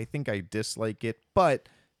 I think I dislike it. But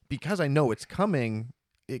because I know it's coming,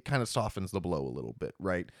 it kind of softens the blow a little bit,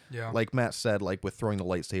 right? Yeah. Like Matt said, like with throwing the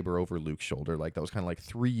lightsaber over Luke's shoulder, like that was kind of like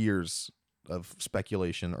 3 years of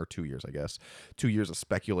speculation, or 2 years, I guess. 2 years of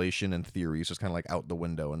speculation and theories just kind of like out the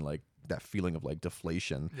window, and like that feeling of like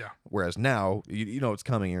deflation. Yeah. Whereas now, you know it's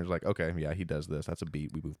coming, and you're like, okay, yeah, he does this. That's a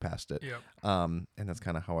beat. We move past it. Yeah. And that's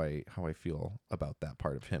kind of how I feel about that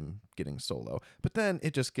part of him getting Solo. But then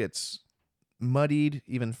it just gets muddied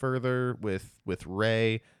even further with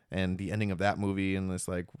Rey and the ending of that movie, and it's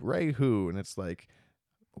like, Rey who? And it's like,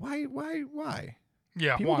 why?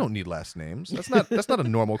 Yeah. People why? don't need last names. That's not a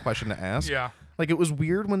normal question to ask. Yeah. Like, it was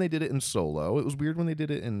weird when they did it in Solo. It was weird when they did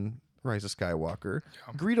it in Rise of Skywalker.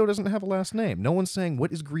 Yeah. Greedo doesn't have a last name. No one's saying,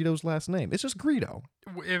 what is Greedo's last name? It's just Greedo.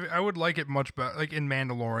 I would like it much better, like in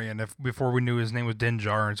Mandalorian, if before we knew his name was Din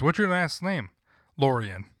Djarin. So what's your last name?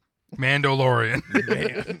 Lorian. Mandalorian.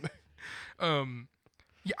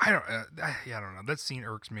 Yeah, I don't know. That scene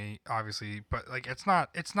irks me, obviously, but like it's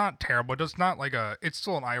not terrible. It's not like it's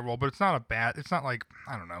still an eye roll, but it's not like,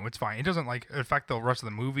 I don't know, it's fine. It doesn't like affect the rest of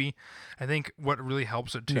the movie. I think what really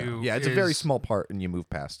helps it too. No. Yeah, it's a very small part, and you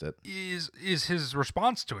move past it. Is his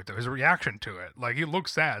response to it though, his reaction to it. Like he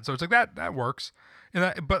looks sad, so it's like that works.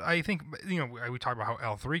 But I think we talk about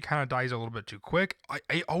how L3 kind of dies a little bit too quick.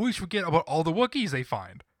 I always forget about all the Wookiees they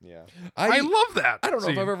find. Yeah. I love that. I don't know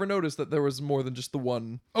scene. if I've ever noticed that there was more than just the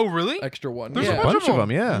one Oh really? extra one. There's yeah. a Bunch of them,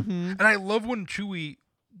 yeah. Mhm. And I love when Chewie,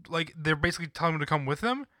 like, they're basically telling him to come with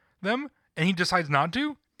them, and he decides not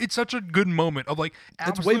to. it's such a good moment of like It's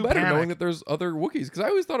way absolute better panic. knowing that there's other Wookiees, because I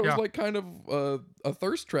always thought it was Yeah. like kind of a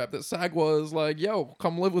thirst trap that Sagwa is like, yo,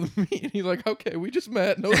 come live with me, and he's like, okay, we just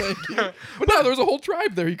met, no thank you. But no, there was a whole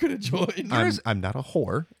tribe there he could have joined. I'm not a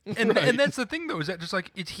whore. and Right. and that's the thing though, is that just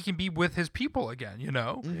like he can be with his people again, you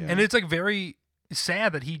know. Mm-hmm. And it's like very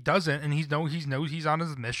sad that he doesn't, and he knows he's on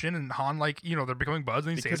his mission, and Han, like, you know, they're becoming buds,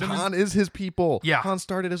 and he Because saves him. Han is his people. Yeah. Han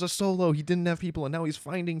started as a solo. He didn't have people, and now he's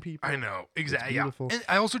finding people. I know, exactly. Yeah, beautiful. and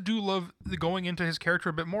I also do love the going into his character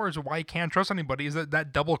a bit more is why he can't trust anybody. Is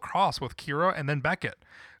that double cross with Kira and then Beckett?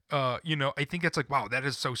 You know, I think it's like, wow, that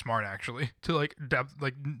is so smart actually to like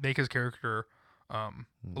make his character a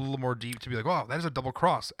little more deep, to be like, wow, that is a double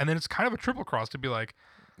cross, and then it's kind of a triple cross to be like,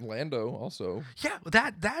 Lando also. yeah,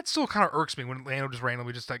 that still kind of irks me when Lando just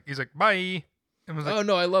randomly just like, he's like, bye, and was like, Oh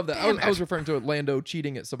no, I love that. damn I was it. referring to Lando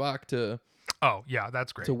cheating at Sabak oh yeah,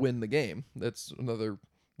 that's great. to win the game. That's another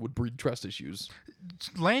would breed trust issues.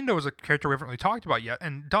 Lando is a character we haven't really talked about yet,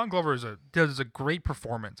 and Don Glover does a great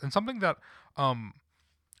performance, and something that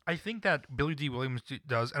I think that Billy D. Williams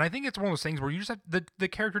does, and I think it's one of those things where you just have the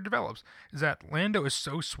character develops, is that Lando is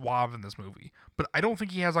so suave in this movie, but I don't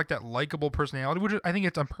think he has like that likable personality, which I think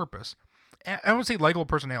it's on purpose. I don't say likable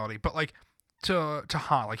personality, but like to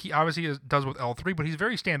Han, like he obviously does with L3, but he's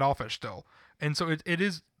very standoffish still, and so it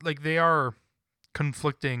is like they are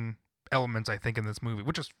conflicting elements, I think, in this movie,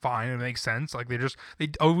 which is fine. It makes sense. Like they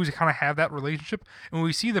always kind of have that relationship, and when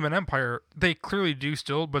we see them in Empire, they clearly do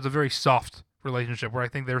still, but it's a very soft relationship where I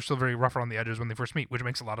think they're still very rough around the edges when they first meet, which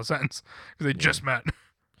makes a lot of sense because they just met.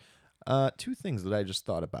 Two things that I just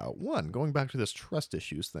thought about. One, going back to this trust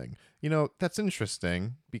issues thing. You know, that's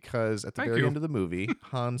interesting because at the Thank very you. end of the movie,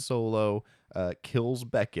 Han Solo kills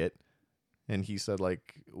Beckett, and he said,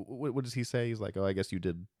 like, what does he say? He's like, oh, I guess you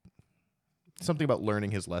did something about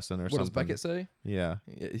learning his lesson or What something. does Beckett say? Yeah.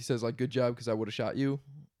 He says like, good job because I would have shot you.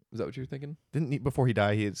 Is that what you're thinking? Didn't he, before he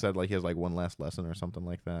died, he had said like he has like one last lesson or something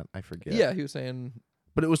like that. I forget. Yeah, he was saying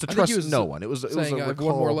But it was to I think he trust was no one. It was saying a I have one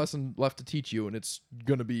more recall- lesson left to teach you, and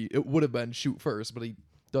it would have been shoot first, but he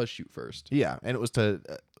does shoot first. Yeah, and it was to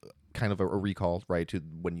kind of a recall, right, to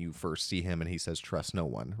when you first see him and he says trust no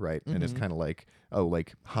one, right? And it's kind of like, oh,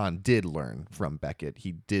 like Han did learn from Beckett.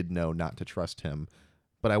 He did know not to trust him.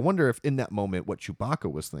 But I wonder if in that moment what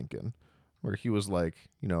Chewbacca was thinking, where he was like,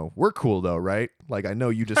 you know, we're cool though, right? Like I know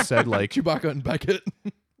you just said like Chewbacca and Beckett.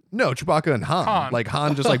 no, Chewbacca and Han. Han. Like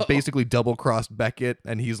Han just like basically double crossed Beckett,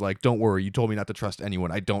 and he's like, "Don't worry, you told me not to trust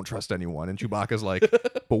anyone. I don't trust anyone." And Chewbacca's like,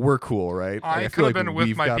 "But we're cool, right?" I Like, could feel have like been with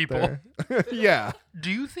we've my got people. there. Yeah.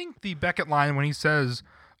 Do you think the Beckett line when he says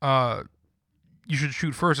you should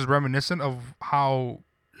shoot first is reminiscent of how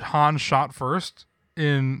Han shot first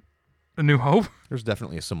in A New Hope? There's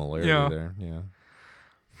definitely a similarity Yeah. there. Yeah.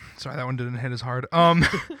 Sorry, that one didn't hit as hard.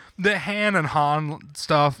 The Han and Han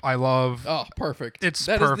stuff I love. Oh, perfect. It's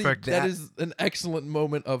That is perfect. that is an excellent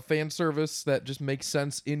moment of fan service that just makes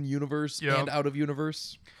sense in universe Yep. and out of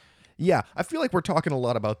universe. Yeah, I feel like we're talking a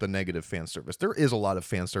lot about the negative fan service. There is a lot of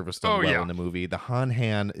fan service done Oh, well yeah. in the movie. The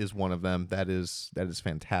Han is one of them. That is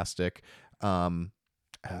fantastic.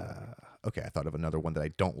 Okay, I thought of another one that I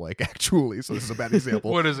don't like actually, so this is a bad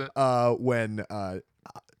example. What is it? When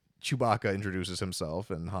Chewbacca introduces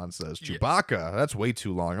himself and Han says, Yeah. "Chewbacca, that's way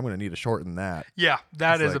too long. I'm going to need to shorten that." Yeah,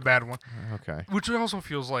 that It's is a like- bad one. Okay. Which also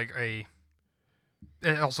feels like it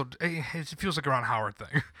feels like a Ron Howard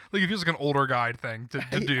thing. Like it feels like an older guy thing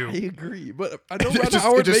to do. I agree, but I know It Ron just-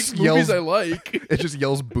 Howard it just makes movies yells- I like. It just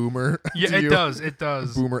yells boomer. Yeah, to it you. does. It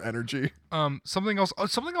does. Boomer energy. Something else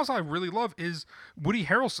I really love is Woody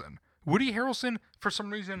Harrelson. Woody Harrelson, for some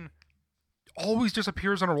reason, always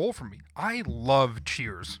disappears on a role for me. I love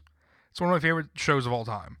Cheers. It's one of my favorite shows of all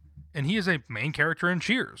time. And he is a main character in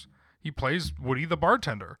Cheers. He plays Woody the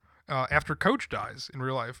bartender after Coach dies in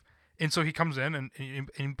real life. And so he comes in and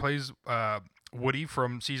he plays Woody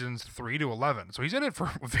from seasons 3 to 11. So he's in it for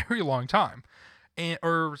a very long time.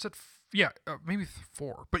 Or is it, maybe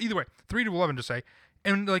 4. But either way, 3 to 11 to say.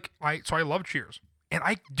 And I love Cheers. And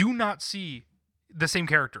I do not see the same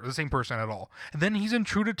character, the same person at all. And then he's in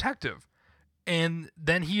True Detective. And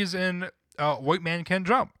then he is in White Man Can't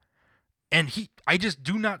Jump. And I just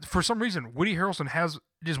do not, for some reason, Woody Harrelson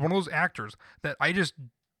is one of those actors that I just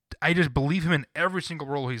believe him in every single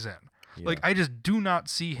role he's in. Yeah. Like, I just do not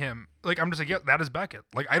see him. Like, I'm just like, yeah, that is Beckett.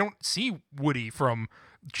 Like, I don't see Woody from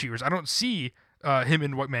Cheers. I don't see him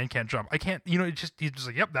in White Man Can't Jump. I can't, he's just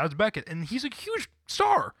like, yep, that is Beckett. And he's a huge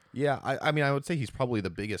star. Yeah, I mean, I would say he's probably the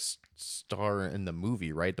biggest star in the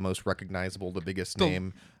movie, right? The most recognizable, the biggest The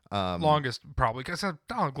name. Longest, probably. Because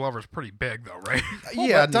Donald Glover's pretty big, though, right?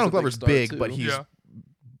 Yeah, Button's a Donald big Glover's star, big, too. but he's,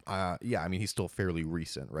 Yeah. I mean, he's still fairly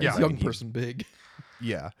recent, right? Yeah. I Young mean, he's- person big.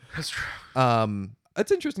 Yeah. That's true.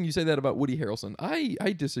 That's interesting you say that about Woody Harrelson.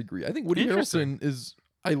 I disagree. I think Woody Interesting. Harrelson is.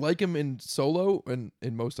 I like him in Solo and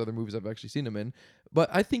in most other movies I've actually seen him in, but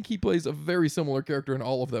I think he plays a very similar character in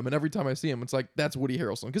all of them. And every time I see him, it's like, that's Woody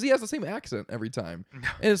Harrelson because he has the same accent every time,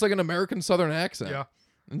 and it's like an American Southern accent. Yeah.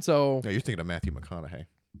 And so No, you're thinking of Matthew McConaughey.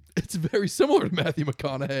 it's very similar to Matthew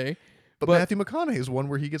McConaughey. But Matthew McConaughey is one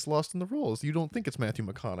where he gets lost in the roles. You don't think it's Matthew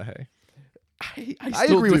McConaughey. I I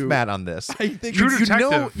still agree do. with Matt on this. I think True it's-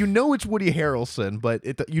 Detective. You know it's Woody Harrelson, but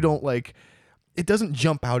you don't like. It doesn't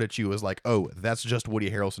jump out at you as like, oh, that's just Woody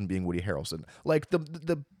Harrelson being Woody Harrelson. Like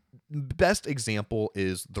the best example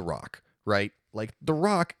is The Rock, right? Like The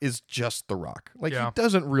Rock is just The Rock. Like Yeah. he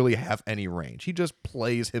doesn't really have any range. He just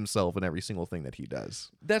plays himself in every single thing that he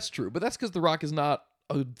does. That's true, but that's because The Rock is not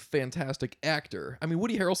a fantastic actor. I mean,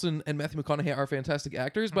 Woody Harrelson and Matthew McConaughey are fantastic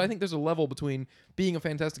actors, but I think there's a level between being a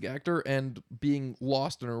fantastic actor and being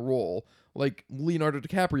lost in a role. Like Leonardo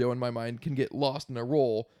DiCaprio, in my mind, can get lost in a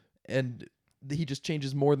role, and he just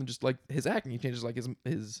changes more than just like his acting. He changes like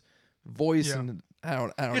his voice, Yeah. and I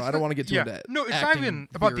don't know. It's I don't want to get too into that. No, it's not acting even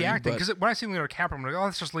about the theory, acting but- because when I see Leonardo DiCaprio, I'm like, oh,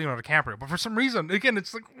 that's just Leonardo DiCaprio. But for some reason, again,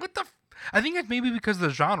 it's like, what the? I think it's maybe because of the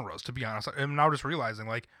genres. To be honest, I'm now just realizing,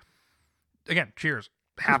 like, again, Cheers,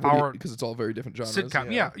 half hour because it's all very different genres.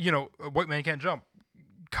 sitcom. Yeah, you know, White Man Can't Jump,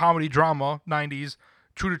 comedy drama, 90s,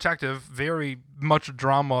 True Detective, very much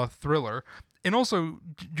drama thriller. And also,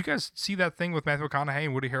 did you guys see that thing with Matthew McConaughey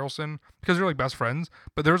and Woody Harrelson? Because they're like best friends,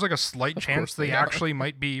 but there's like a slight chance course they they are. actually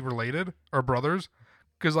might be related or brothers.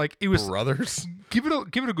 Because like it was, Brothers. give it a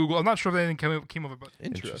Google. I'm not sure if anything came of it, but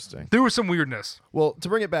Interesting. there was some weirdness. Well, to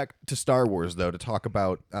bring it back to Star Wars, though, to talk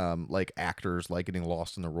about like actors like getting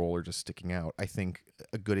lost in the role or just sticking out, I think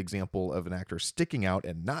a good example of an actor sticking out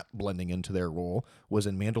and not blending into their role was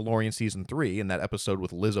in Mandalorian season 3 in that episode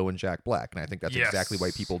with Lizzo and Jack Black, and I think that's exactly why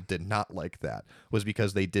Yes. people did not like that was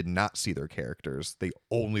because they did not see their characters; they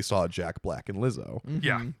only saw Jack Black and Lizzo.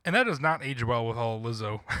 Yeah, and that does not age well with all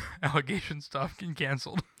Lizzo allegation stuff getting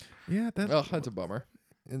canceled. Yeah, that. Oh, that's a bummer.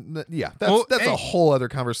 Yeah, that's Well, that's hey. a whole other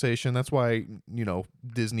conversation. That's why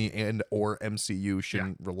Disney and or MCU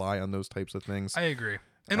shouldn't rely on those types of things. I agree,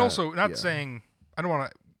 and also not yeah. saying I don't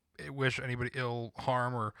want to wish anybody ill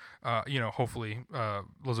harm or hopefully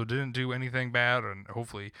Lizzo didn't do anything bad, and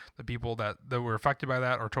hopefully the people that were affected by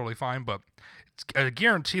that are totally fine. But it's a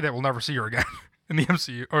guarantee that we'll never see her again in the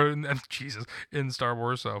MCU or in Star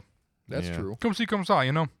Wars. So That's Yeah. true. come see, come saw,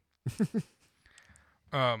 you know.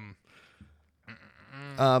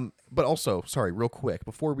 But also, sorry, real quick,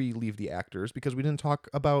 before we leave the actors, because we didn't talk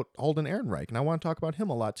about Alden Ehrenreich, and I want to talk about him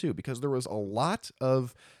a lot too, because there was a lot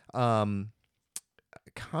of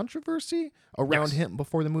controversy around Yes. him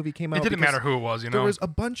before the movie came out. It didn't because matter who it was, you There know. was a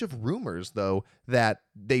bunch of rumors, though, that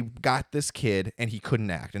they got this kid and he couldn't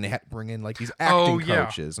act, and they had to bring in like these acting yeah.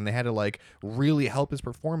 coaches, and they had to like really help his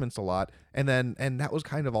performance a lot. And that was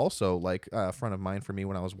kind of also like a front of mind for me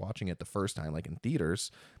when I was watching it the first time, like in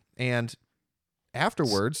theaters, and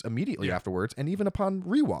immediately Yeah. afterwards, and even upon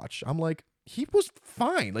rewatch, I'm like, he was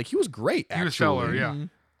fine, like he was great. He was actually. stellar, yeah. Mhm.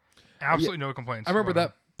 Absolutely no complaints. I remember about him.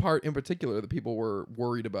 that part in particular that people were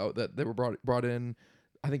worried about, that they were brought in.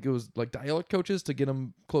 I think it was like dialect coaches to get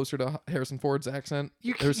him closer to Harrison Ford's accent.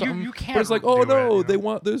 You or can't- something. you can't But it's like, do oh it, no, you they know?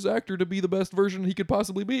 want this actor to be the best version he could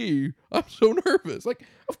possibly be. I'm so nervous. Like,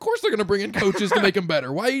 of course they're gonna bring in coaches to make him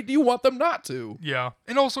better. Why do you want them not to? Yeah,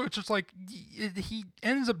 and also it's just like he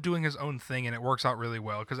ends up doing his own thing, and it works out really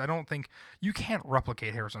well. Because I don't think you can't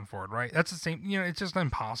replicate Harrison Ford, right? That's the same. You know, it's just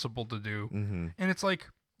impossible to do. Mm-hmm. And it's like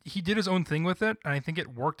he did his own thing with it, and I think it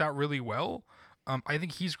worked out really well. I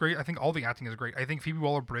think he's great. I think all the acting is great. I think Phoebe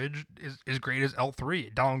Waller-Bridge is great as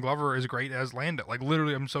L3. Donald Glover is great as Lando. Like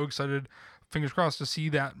literally, I'm so excited, fingers crossed, to see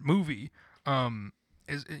that movie.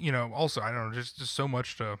 Also I don't know, just so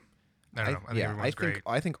much to. I don't know. I think everyone's great.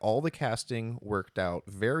 I think all the casting worked out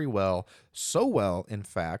very well. So well, in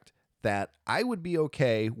fact, that I would be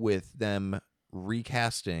okay with them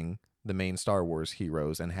recasting the main Star Wars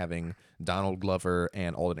heroes and having Donald Glover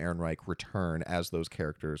and Alden Ehrenreich return as those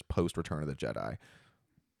characters post Return of the Jedi.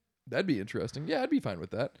 That'd be interesting. Yeah, I'd be fine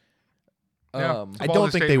with that. Yeah. I Ballsy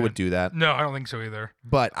don't think they statement. would do that, No, I don't think so either.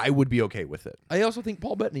 but I would be okay with it. I also think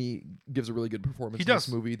Paul Bettany gives a really good performance He in this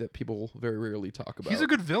does. movie that people very rarely talk about. He's a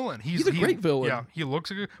good villain. He's a great villain. Yeah, he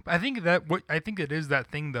looks good. But I think I think it is that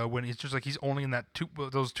thing though when it's just like he's only in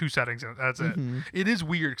those two settings and that's it. Mhm. It is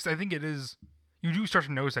weird because I think it is. You do start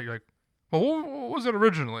to notice that you're like, well, what was it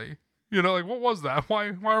originally? You know, like what was that?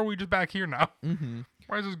 Why are we just back here now? Mm-hmm.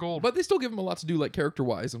 Why is this gold? But they still give him a lot to do, like character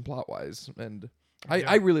wise and plot wise. And I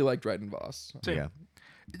Yeah. really like Dryden Voss. Same. Yeah.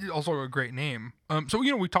 Also a great name. So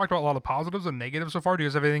we talked about a lot of positives and negatives so far. Do you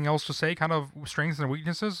guys have anything else to say? Kind of strengths and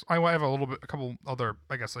weaknesses. I have a couple other,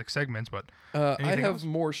 I guess, like segments, but I anything have else?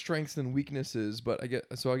 more strengths than weaknesses, but I guess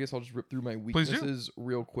I'll just rip through my Please do. weaknesses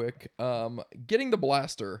real quick. Getting the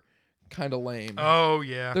blaster, kind of lame. Oh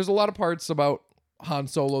yeah, There's a lot of parts about Han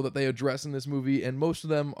Solo that they address in this movie, and most of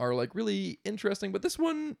them are like really interesting. But this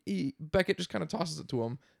one, Beckett just kind of tosses it to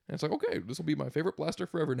him, and it's like, okay, this will be my favorite blaster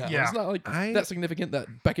forever now. Yeah. It's not like I- that significant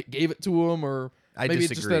that Beckett gave it to him, or I maybe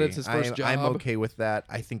disagree. it's just that it's his first job. I'm okay with that.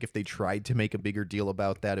 I think if they tried to make a bigger deal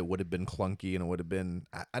about that, it would have been clunky and it would have been.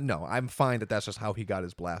 No, I'm fine that that's just how he got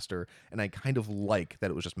his blaster, and I kind of like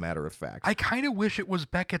that it was just matter of fact. I kind of wish it was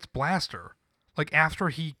Beckett's blaster. Like after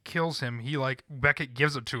he kills him, he like Beckett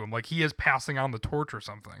gives it to him, like he is passing on the torch or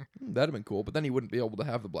something. That'd have been cool, but then he wouldn't be able to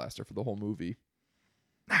have the blaster for the whole movie.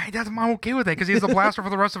 I'm okay with that because he has the blaster for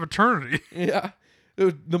the rest of eternity. Yeah.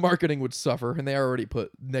 The marketing would suffer, and they already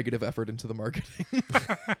put negative effort into the marketing.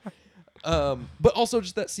 But also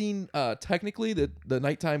just that scene, technically, the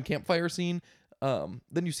nighttime campfire scene,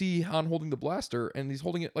 then you see Han holding the blaster, and he's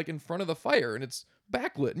holding it like in front of the fire, and it's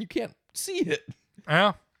backlit, and you can't see it.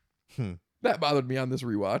 Yeah. That bothered me on this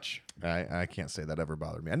rewatch. I can't say that ever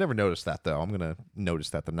bothered me. I never noticed that though. I'm gonna notice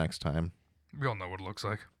that the next time. We all know what it looks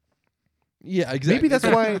like. Yeah, exactly.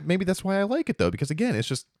 Maybe that's why I like it though, because again,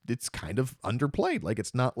 it's kind of underplayed. Like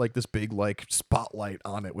it's not like this big like spotlight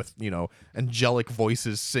on it with, angelic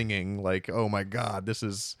voices singing like, "Oh my god, this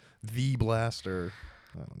is the blaster."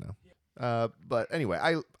 I don't know. But anyway,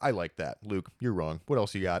 I like that. Luke, you're wrong. What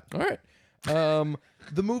else you got? All right.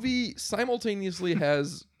 The movie simultaneously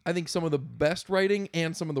has, I think, some of the best writing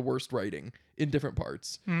and some of the worst writing in different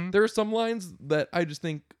parts. There are some lines that I just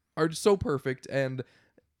think are just so perfect, and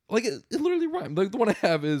like it literally rhymes. Like the one I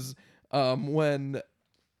have is when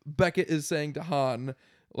Beckett is saying to Han,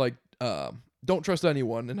 like, don't trust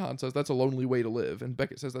anyone, and Han says that's a lonely way to live, and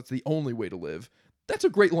Beckett says that's the only way to live. That's a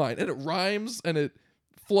great line, and it rhymes and it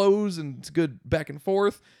flows, and it's good back and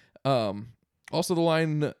forth. Also the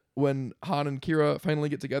line when Han and Kira finally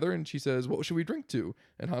get together and she says, "What should we drink to?"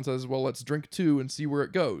 And Han says, "Well, let's drink to and see where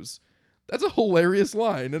it goes." That's a hilarious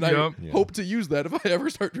line, and Yep. I hope to use that if I ever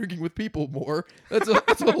start drinking with people more. That's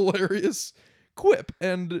a hilarious quip,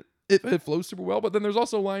 and it flows super well. But then there's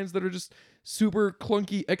also lines that are just super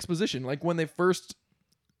clunky exposition, like when they first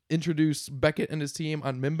introduce Beckett and his team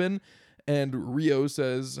on Mimban, and Rio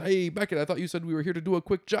says, "Hey, Beckett, I thought you said we were here to do a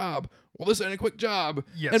quick job." "Well, this ain't a quick job."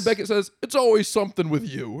 Yes. And Beckett says, "It's always something with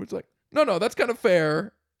you." It's like, no, that's kind of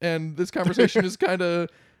fair. And this conversation is kind of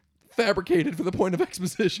fabricated for the point of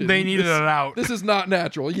exposition. They needed this, it out. This is not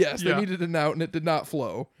natural. Yes, Yeah. they needed it out, and it did not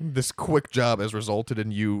flow. This quick job has resulted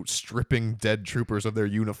in you stripping dead troopers of their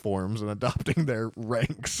uniforms and adopting their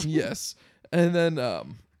ranks. Yes. And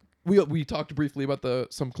then we talked briefly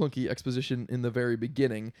about some clunky exposition in the very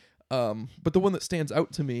beginning. But the one that stands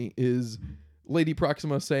out to me is Lady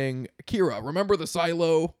Proxima saying, "Kira, remember the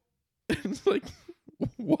silo?" It's like,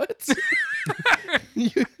 what?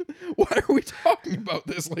 Why are we talking about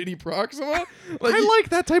this, Lady Proxima? Like, I like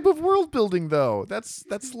that type of world building though. That's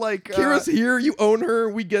like Kira's here. You own her.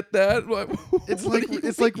 We get that. It's What like do you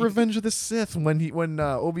it's like mean? Revenge of the Sith when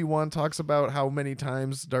Obi-Wan talks about how many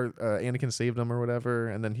times Anakin saved him or whatever,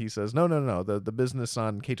 and then he says no the business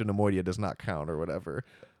on Cato Nemoidia does not count or whatever.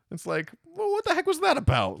 It's like, well, what the heck was that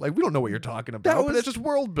about? Like, we don't know what you're talking about, but was- it's just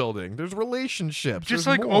world building. There's relationships. Just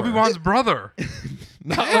there's like more. Obi-Wan's brother.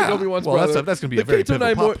 Not Yeah. like Obi-Wan's Well, brother. that's gonna be a very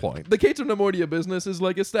pivotal plot point. The Cato Nemoidia business is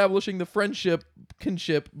like establishing the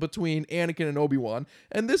kinship between Anakin and Obi-Wan,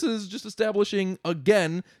 and this is just establishing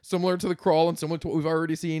again, similar to the crawl and similar to what we've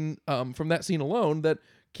already seen from that scene alone, that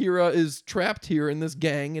Kira is trapped here in this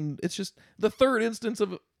gang, and it's just the third instance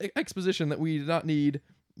of exposition that we did not need,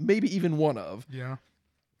 maybe even one of. Yeah.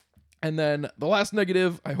 And then the last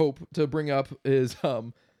negative I hope to bring up is my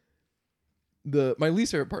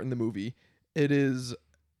least favorite part in the movie. It is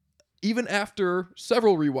even after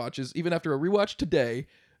several rewatches, even after a rewatch today,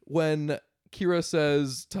 when Kira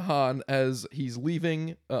says to Han as he's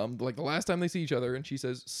leaving, like the last time they see each other, and she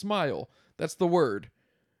says, "Smile." That's the word.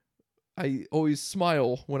 I always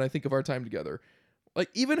smile when I think of our time together. Like,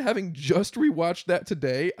 even having just rewatched that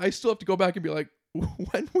today, I still have to go back and be like,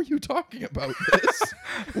 when were you talking about this?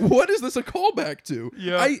 What is this a callback to?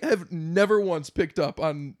 Yeah. I have never once picked up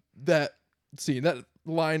on that scene. That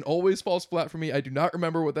line always falls flat for me. I do not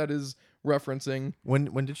remember what that is referencing.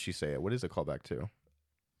 When did she say it? What is it called back to?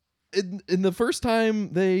 In the first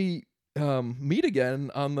time they meet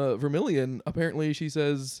again on the Vermilion, apparently she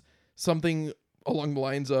says something along the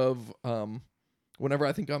lines of whenever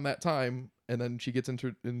I think on that time, and then she gets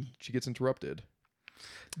interrupted.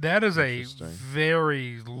 That is a Interesting.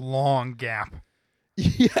 very long gap.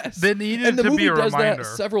 Yes. That needed And the to movie be a does reminder. that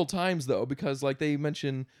several times though, because like they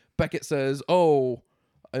mention Beckett says, "Oh,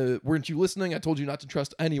 weren't you listening? I told you not to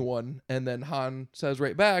trust anyone." And then Han says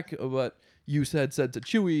right back, "But you said to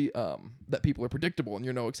Chewie that people are predictable and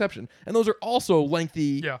you're no exception." And those are also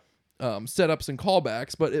lengthy Yeah. setups and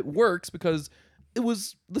callbacks, but it works because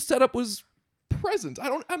the setup was present.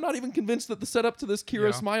 I'm not even convinced that the setup to this Kira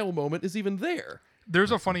Yeah. smile moment is even there.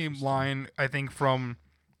 There's a funny line I think from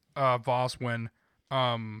Voss when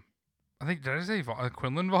I think did I say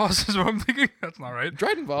Quinlan Voss is what I'm thinking. That's not right.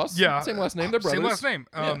 Dryden Voss, Yeah, same last name, they're brothers. Same last name.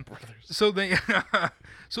 Yeah, brothers. So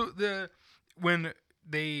they, when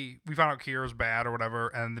we found out Kira's bad or whatever,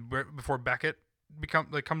 and before Beckett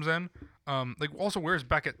comes in, like also where's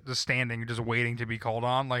Beckett just standing, just waiting to be called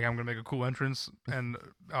on? Like I'm gonna make a cool entrance and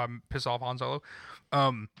piss off Han Solo.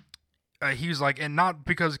 He's like, and not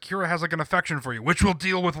because Kira has like an affection for you, which we'll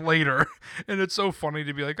deal with later. And it's so funny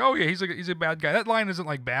to be like, oh yeah, he's a bad guy. That line isn't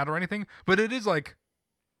like bad or anything, but it is like,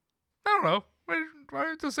 I don't know.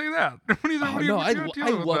 Why to say that? I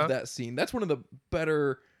love that scene. That's one of the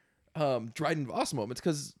better Dryden Voss moments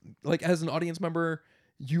because, like, as an audience member,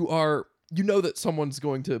 you know that someone's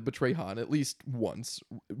going to betray Han at least once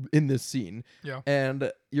in this scene. Yeah. And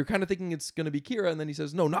you're kind of thinking it's going to be Kira, and then he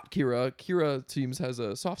says, "No, not Kira. Kira seems has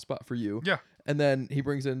a soft spot for you." Yeah. And then he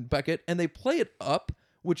brings in Beckett, and they play it up,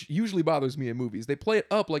 which usually bothers me in movies. They play it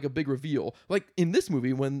up like a big reveal. Like in this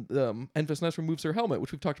movie, when Enfys Nest removes her helmet,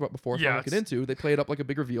 which we've talked about before, so I won't get into, they play it up like a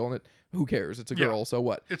big reveal, and who cares? It's a girl, so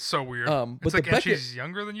what? It's so weird. But it's like, the and Beckett- she's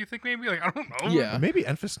younger than you think, maybe. Like I don't know. Yeah. Maybe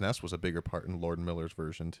Enfys Nest was a bigger part in Lord Miller's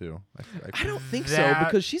version too. I don't think so That-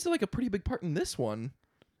 because she's like a pretty big part in this one,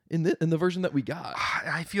 in the version that we got.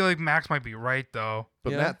 I feel like Max might be right though.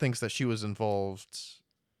 But Yeah. Matt thinks that she was involved.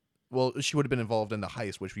 Well, she would have been involved in the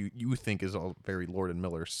heist, which you think is a very Lord and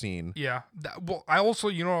Miller scene. Yeah. Well, I also,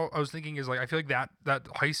 I was thinking is like I feel like that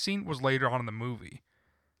heist scene was later on in the movie.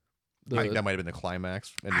 That might have been the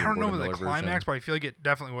climax. In the I don't know Lord and the Miller climax, version. but I feel like it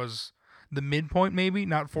definitely was the midpoint, maybe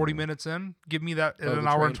not 40 minutes in. Give me that at Oh, an the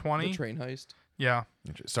hour train- and 20. The train heist. Yeah.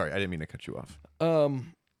 Sorry, I didn't mean to cut you off.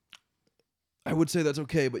 I would say that's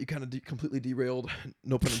okay, but you kind of completely derailed,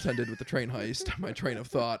 no pun intended, with the train heist. My train of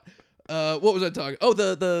thought. What was I talking? Oh,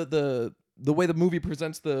 the way the movie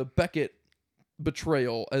presents the Beckett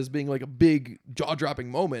betrayal as being like a big jaw-dropping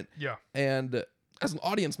moment, Yeah. and as an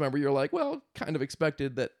audience member, you're like, well, kind of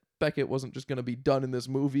expected that Beckett wasn't just going to be done in this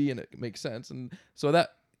movie, and it makes sense, and so that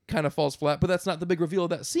kind of falls flat. But that's not the big reveal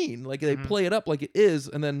of that scene. Like they play it up like it is,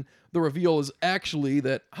 and then the reveal is actually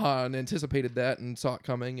that Han anticipated that and saw it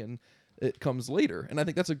coming, and it comes later. And I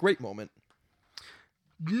think that's a great moment.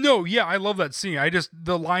 No, yeah, I love that scene.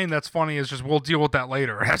 The line that's funny is just we'll deal with that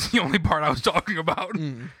later. That's the only part I was talking about.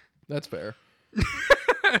 That's fair.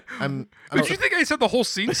 Did you think I said the whole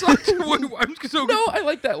scene sucked? I'm so No, I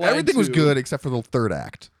like that line. Everything was too. good except for the third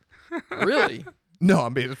act. Really? No,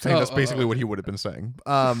 I'm saying that's Oh, basically oh. what he would have been saying.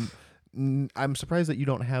 I'm surprised that you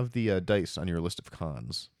don't have the dice on your list of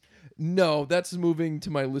cons. No, that's moving to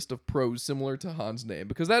my list of pros similar to Han's name,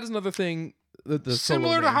 because that is another thing that the Solo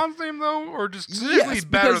Similar to name- Han's name though, or just significantly Yes,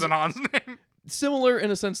 better because- than Han's name? Similar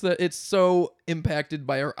in a sense that it's so impacted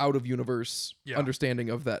by our out of universe Yeah. understanding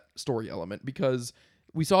of that story element, because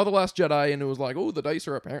we saw The Last Jedi and it was like, oh, the dice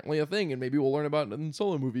are apparently a thing and maybe we'll learn about it in the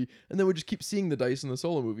Solo movie, and then we just keep seeing the dice in the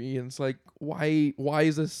Solo movie, and it's like, why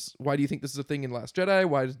is this, why do you think this is a thing in Last Jedi?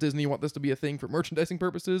 Why does Disney want this to be a thing for merchandising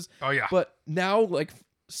purposes? Oh yeah. But now, like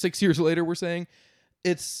 6 years later, we're saying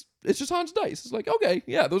it's just Han's dice. It's like, okay,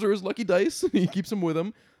 yeah, those are his lucky dice. He keeps them with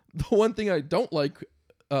him. The one thing I don't like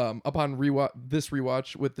upon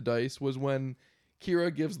rewatch with the dice was when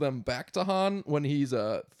Kira gives them back to Han when he's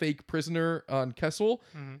a fake prisoner on Kessel,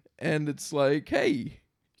 and it's like, hey,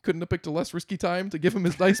 couldn't have picked a less risky time to give him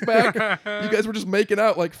his dice back. You guys were just making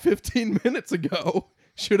out like 15 minutes ago.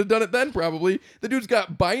 Should have done it then, probably. The dude's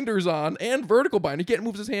got binders on and vertical bind. He can't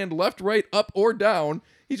move his hand left, right, up, or down.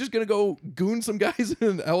 He's just going to go goon some guys in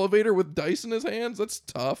an elevator with dice in his hands. That's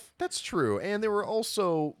tough. That's true. And they were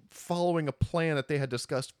also following a plan that they had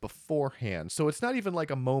discussed beforehand. So it's not even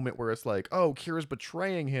like a moment where it's like, oh, Kira's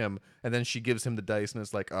betraying him. And then she gives him the dice and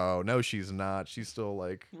it's like, oh, no, she's not. She's still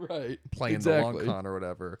like Right. playing Exactly. the long con or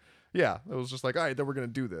whatever. Yeah, it was just like, all right, then we're going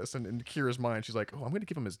to do this. And in Kira's mind, she's like, oh, I'm going to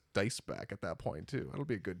give him his dice back at that point, too. That'll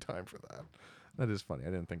be a good time for that. That is funny. I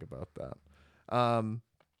didn't think about that.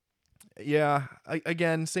 Yeah,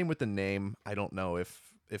 again, same with the name. I don't know if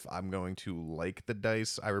I'm going to like the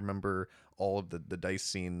dice. I remember all of the dice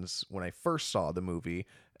scenes when I first saw the movie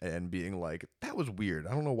and being like, that was weird.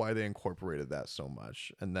 I don't know why they incorporated that so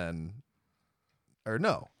much. And then, or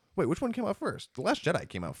no, Wait, which one came out first? The Last Jedi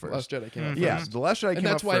came out first. Last Jedi came out Yeah, first. so The Last Jedi came And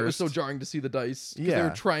out that's why it was so first. jarring to see the dice. 'Cause they Yeah.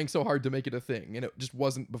 were trying so hard to make it a thing, and it just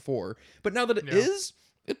wasn't before. But now that it Yeah. is,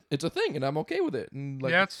 it's a thing, and I'm okay with it. And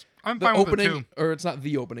like yeah, I'm the fine with it opening, too. or it's not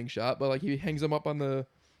the opening shot, but like he hangs them up on the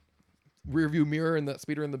rear view mirror in that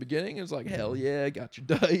speeder in the beginning. It's like, hell yeah, got your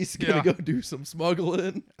dice. Gonna Yeah. go do some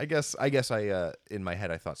smuggling. I guess I in my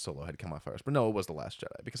head I thought Solo had come out first, but no, it was The Last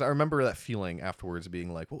Jedi because I remember that feeling afterwards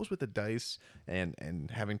being like, what was with the dice,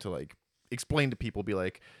 and having to like explain to people, be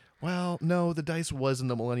like, well, no, the dice was in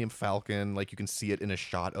the Millennium Falcon. Like you can see it in a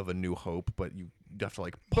shot of A New Hope, but you have to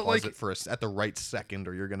like But, pause like- it for at the right second,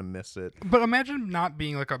 or you're gonna miss it. But imagine not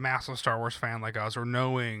being like a massive Star Wars fan like us, or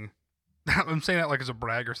knowing. I'm saying that like as a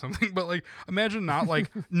brag or something, but like imagine not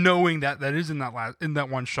like knowing that is in that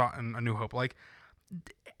one shot in A New Hope. Like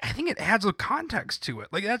I think it adds a context to it.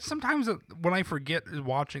 Like that's sometimes when I forget is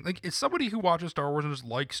watching. Like it's somebody who watches Star Wars and just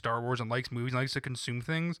likes Star Wars and likes movies and likes to consume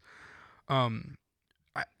things.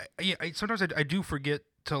 I sometimes I do forget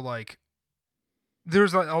to like.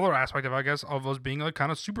 There's that other aspect of, I guess, of us being like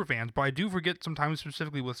kind of super fans, but I do forget sometimes,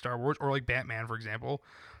 specifically with Star Wars or like Batman, for example,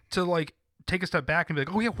 to like take a step back and be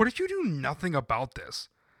like, oh yeah, what if you do nothing about this?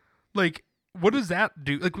 Like, what does that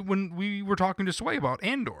do? Like when we were talking to Sway about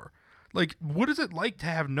Andor, like what is it like to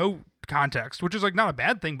have no context, which is like not a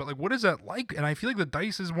bad thing, but like what is that like? And I feel like the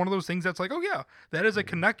dice is one of those things that's like, oh yeah, that is a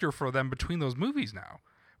connector for them between those movies now.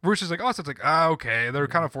 Versus like us, it's like, okay, they're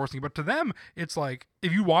kind of forcing it. But to them, it's like,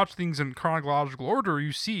 if you watch things in chronological order,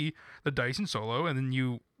 you see the dice in Solo, and then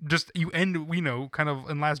you end, kind of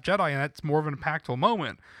in Last Jedi, and that's more of an impactful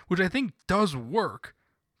moment, which I think does work.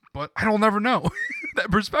 But I don't never know that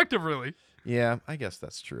perspective, really. Yeah, I guess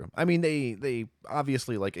that's true. I mean, they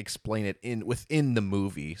obviously like explain it within the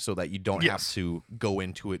movie so that you don't have Yes. to go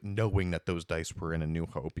into it knowing that those dice were in A New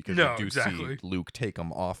Hope, because No, you do exactly. see Luke take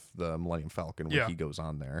them off the Millennium Falcon when Yeah. he goes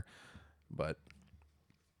on there. But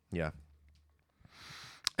yeah,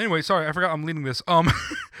 Anyway, sorry, I forgot I'm leading this. no,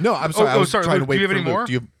 I'm sorry. I was sorry, trying Luke, to wait do you have for any Luke. more?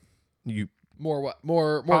 Do you More what?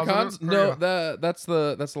 More Positives? cons? Or No, yeah. that's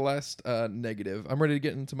the last negative. I'm ready to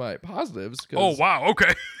get into my positives. 'Cause, Oh wow,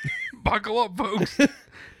 okay, buckle up, folks.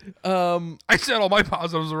 I said all my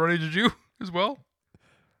positives already. Did you as well?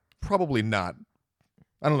 probably not?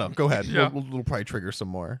 I don't know. Go ahead. Yeah. We'll probably trigger some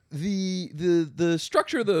more. The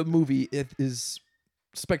structure of the movie is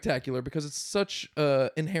spectacular because it's such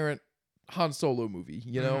inherent Han Solo movie.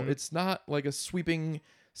 You know, Mhm. it's not like a sweeping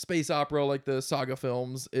space opera like the saga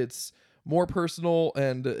films. It's more personal,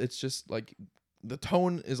 and it's just like the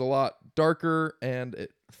tone is a lot darker, and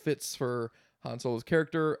it fits for Han Solo's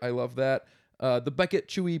character. I love that. The Beckett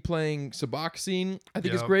Chewie playing Sabacc scene I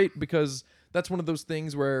think is Yep. great because that's one of those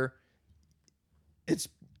things where it's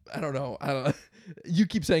I don't know. You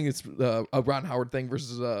keep saying it's a Ron Howard thing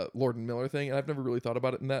versus a Lord and Miller thing, and I've never really thought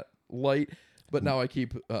about it in that light. But now I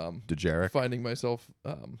keep Dejarik. finding myself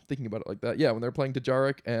thinking about it like that. Yeah, when they're playing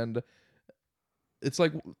Dejarik, and it's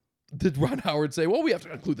like, did Ron Howard say, "Well, we have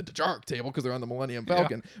to include the Dejarik table because they're on the Millennium Yeah.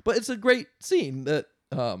 Falcon"? But it's a great scene that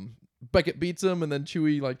Beckett beats him, and then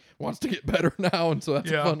Chewie like wants to get better now, and so that's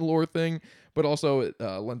Yeah. a fun lore thing. But also, it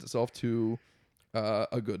lends itself to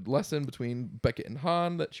a good lesson between Beckett and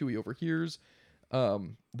Han that Chewie overhears.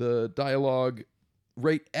 The dialogue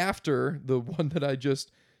right after the one that I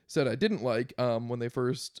just said I didn't like, when they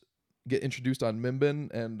first get introduced on Mimban,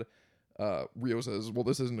 and Rio says, "Well,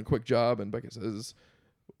 this isn't a quick job," and Beckett says,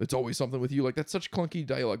 "It's always something with you." Like, that's such clunky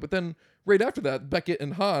dialogue. But then right after that, Beckett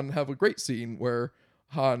and Han have a great scene where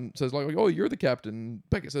Han says, like, "Oh, you're the captain."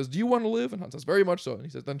 Beckett says, "Do you want to live?" And Han says, "Very much so." And he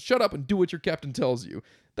says, "Then shut up and do what your captain tells you."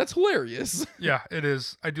 That's hilarious. Yeah, it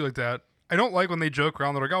is. I do like that. I don't like when they joke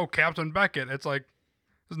around. They're like, "Oh, Captain Beckett." It's like,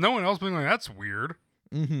 there's no one else being like, "That's weird."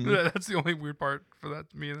 Mm-hmm. That's the only weird part for that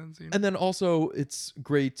to me in that scene. And then also it's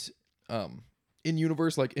great in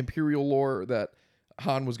universe, like Imperial lore, that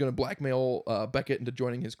Han was going to blackmail Beckett into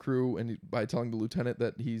joining his crew, and by telling the lieutenant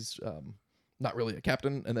that he's not really a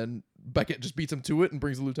captain, and then Beckett just beats him to it and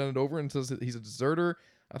brings the lieutenant over and says that he's a deserter.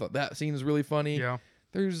 I thought that scene is really funny. Yeah.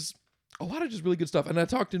 There's a lot of just really good stuff. And I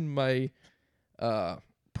talked in my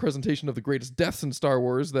presentation of the greatest deaths in Star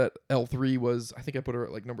Wars that L3 was, I think I put her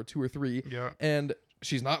at like number 2 or 3. Yeah. And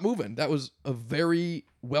she's not moving. That was a very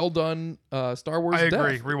well done Star Wars I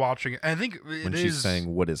agree. death. Rewatching it, I think it When is. she's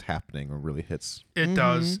saying what is happening, it really hits. It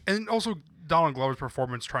does, and also Donald Glover's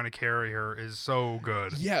performance trying to carry her is so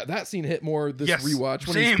good. Yeah, that scene hit more this Yes, rewatch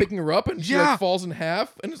when same. he's picking her up and she Yeah. like falls in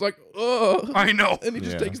half and it's like, ugh. I know. And he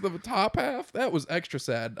just Yeah. takes the top half. That was extra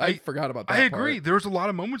sad. I forgot about that. I agree. There was a lot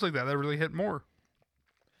of moments like that that really hit more.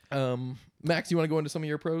 Max, you want to go into some of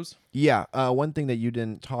your pros? Yeah, one thing that you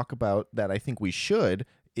didn't talk about that I think we should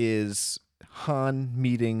is Han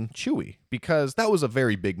meeting Chewie, because that was a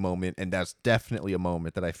very big moment, and that's definitely a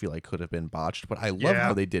moment that I feel like could have been botched. But I love Yeah.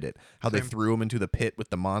 how they did it, how they Same. threw him into the pit with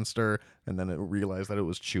the monster, and then it realized that it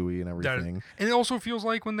was Chewie and everything. And it also feels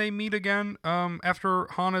like when they meet again, after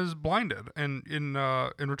Han is blinded and in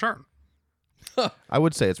Return. I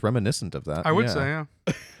would say it's reminiscent of that. I would yeah.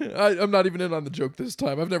 say, yeah. I'm not even in on the joke this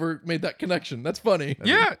time. I've never made that connection. That's funny.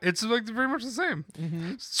 Yeah, it's like very much the same.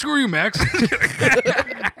 Screw you, Max.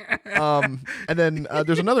 And then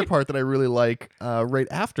there's another part that I really like right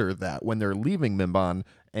after that, when they're leaving Mimban,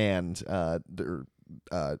 and they're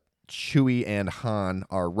Chewie and Han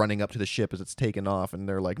are running up to the ship as it's taken off, and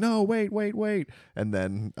they're like, no, wait. And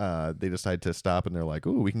then they decide to stop, and they're like,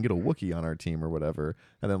 ooh, we can get a Wookiee on our team or whatever.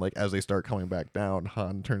 And then, like, as they start coming back down,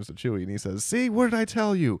 Han turns to Chewie and he says, see, what did I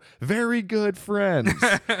tell you? Very good friends.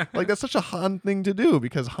 Like, that's such a Han thing to do,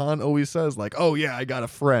 because Han always says, like, oh yeah, I got a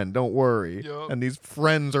friend, don't worry. Yup. And these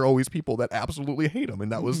friends are always people that absolutely hate him, and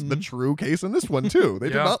that was the true case in this one too. They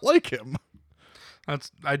did Yeah. not like him.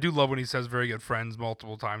 I do love when he says "very good friends"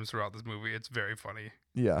 multiple times throughout this movie. It's very funny.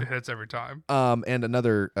 Yeah. It hits every time. And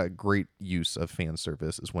another great use of fan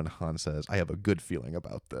service is when Han says, I have a good feeling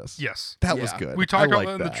about this. Yes. That was Yeah. good. We I talked about like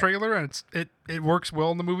that in the that. trailer, and it works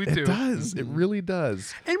well in the movie too. It does. It really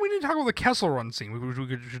does. And we didn't talk about the Kessel Run scene, which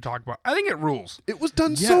we should talk about. I think it rules. It was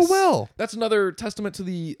done so Yes. well. That's another testament to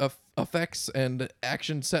the effects and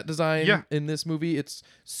action set design Yeah. in this movie. It's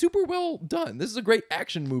super well done. This is a great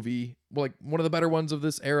action movie, like one of the better ones of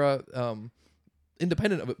this era,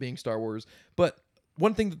 independent of it being Star Wars. But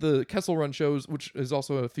one thing that the Kessel Run shows, which is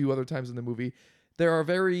also a few other times in the movie, there are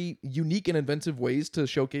very unique and inventive ways to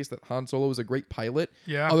showcase that Han Solo is a great pilot,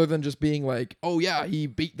 Yeah. other than just being like, oh yeah, he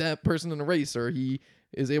beat that person in a race, or he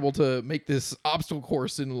is able to make this obstacle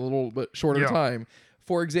course in a little bit shorter Yeah. time.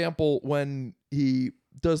 For example, when he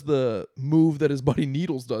does the move that his buddy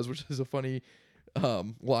Needles does, which is a funny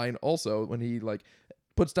line also, when he like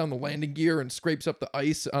puts down the landing gear and scrapes up the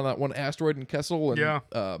ice on that one asteroid in Kessel, and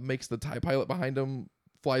Yeah. makes the TIE pilot behind him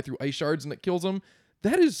fly through ice shards and it kills him.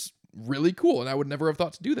 That is really cool, and I would never have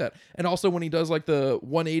thought to do that. And also when he does like the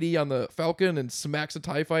 180 on the Falcon and smacks a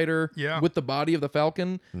TIE fighter Yeah. with the body of the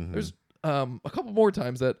Falcon. There's a couple more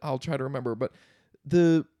times that I'll try to remember, but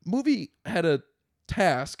the movie had a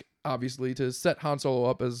task, obviously, to set Han Solo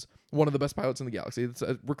up as one of the best pilots in the galaxy. It's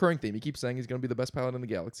a recurring theme. He keeps saying he's going to be the best pilot in the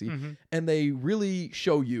galaxy. And they really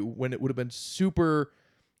show you when it would have been super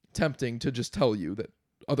tempting to just tell you that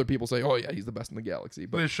other people say, oh yeah, he's the best in the galaxy.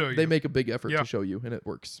 But They show you. they make a big effort Yeah. to show you, and it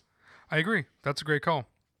works. I agree. That's a great call.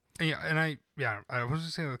 And I was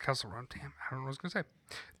just saying the Kessel Run. Damn, I don't know what I was gonna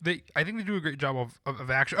say. I think they do a great job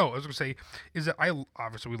of action. Oh, I was gonna say is that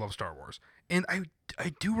obviously we love Star Wars, and I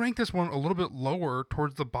do rank this one a little bit lower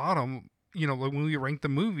towards the bottom. You know, like when we rank the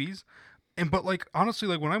movies, but like honestly,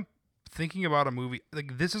 like when I'm thinking about a movie,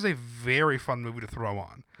 like this is a very fun movie to throw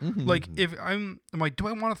on. Like if I'm like, do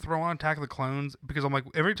I want to throw on Attack of the Clones? Because I'm like,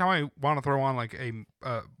 every time I want to throw on like a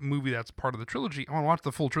movie that's part of the trilogy, I want to watch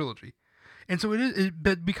the full trilogy. And so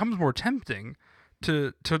it becomes more tempting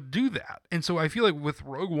to do that. And so I feel like with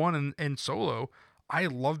Rogue One and Solo, I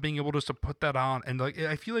love being able just to put that on. And like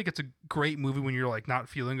I feel like it's a great movie when you're like not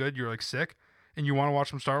feeling good, you're like sick, and you want to watch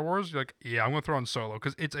some Star Wars. You're like, yeah, I'm gonna throw on Solo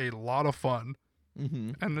because it's a lot of fun.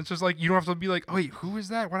 And it's just like you don't have to be like, oh wait, who is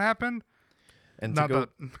that? What happened? And Not to go, that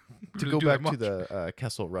to we go do that back to much. the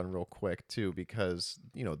Kessel Run real quick too, because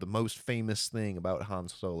the most famous thing about Han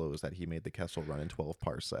Solo is that he made the Kessel Run in 12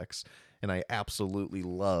 parsecs, and I absolutely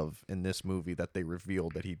love in this movie that they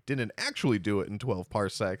revealed that he didn't actually do it in 12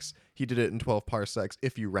 parsecs. He did it in 12 parsecs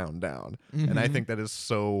if you round down, and I think that is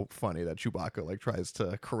so funny that Chewbacca like tries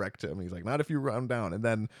to correct him. He's like, not if you round down, and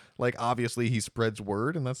then like obviously he spreads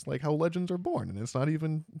word, and that's like how legends are born, and it's not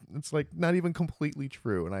even completely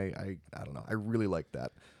true, and I don't know, I really like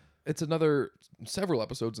that. It's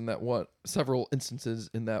several instances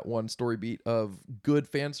in that one story beat of good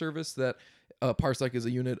fan service, that parsec is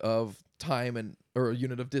a unit of time or a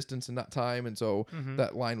unit of distance and not time, and so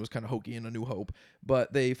that line was kind of hokey in A New Hope,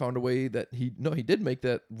 but they found a way that he did make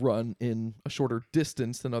that run in a shorter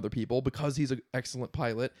distance than other people because he's an excellent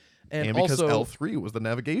pilot, and because also L3 was the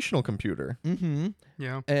navigational computer.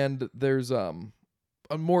 Yeah. and there's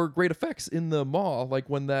more great effects in the Maw, like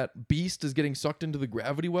when that beast is getting sucked into the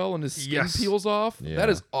gravity well and his skin Yes. peels off. Yeah. That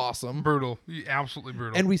is awesome. Brutal. Absolutely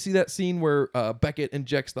brutal. And we see that scene where Beckett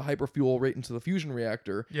injects the hyperfuel right into the fusion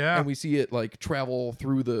reactor. Yeah. And we see it like travel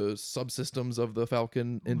through the subsystems of the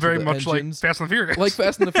Falcon into very the much engines. like Fast and the Furious. Like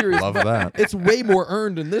Fast and the Furious. Love that. It's way more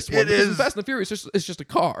earned in this one. It because in is. Fast and the Furious, it's just a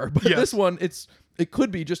car. But Yes. this one, it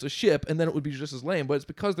could be just a ship, and then it would be just as lame. But it's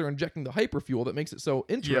because they're injecting the hyperfuel that makes it so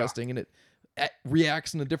interesting, and it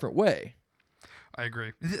reacts in a different way. I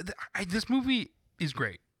agree. This movie is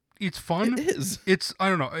great. It's fun. It is. It's I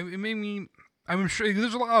don't know. It made me. I'm sure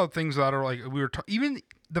there's a lot of things that are like we were even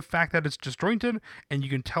the fact that it's disjointed and you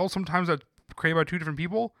can tell sometimes that it's created by two different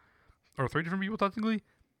people or 3 different people technically.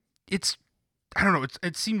 It's I don't know.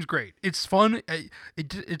 It seems great. It's fun.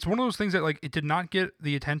 It's one of those things that like it did not get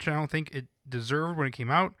the attention I don't think it deserved when it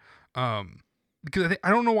came out. Because I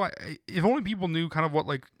don't know why. If only people knew kind of what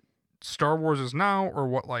like Star Wars is now, or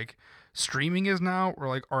what like streaming is now, or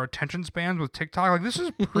like our attention spans with TikTok. Like this is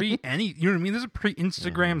pre any. You know what I mean? This is pre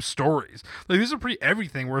Instagram stories. Like this is pre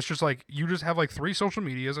everything. Where it's just like you just have like 3 social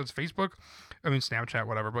medias. It's Facebook, I mean Snapchat,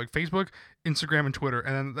 whatever. But like Facebook, Instagram, and Twitter.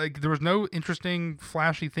 And then like there was no interesting,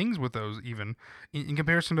 flashy things with those even in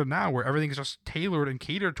comparison to now, where everything is just tailored and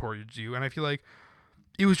catered towards you. And I feel like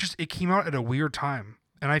it came out at a weird time.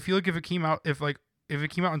 And I feel like if it came out in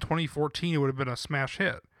 2014, it would have been a smash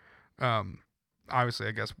hit. Obviously,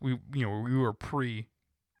 I guess we were pre,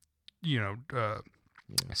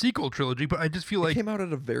 sequel trilogy, but I just feel It like came out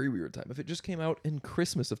at a very weird time. If it just came out in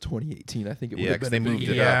Christmas of 2018, I think it would Yeah, have because been they a big moved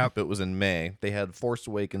hit. it Yeah. up. It was in May. They had Force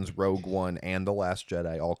Awakens, Rogue One, and The Last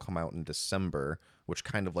Jedi all come out in December, which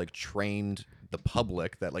kind of like trained the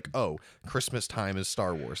public that like, oh, Christmas time is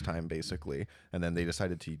Star Wars time, basically. And then they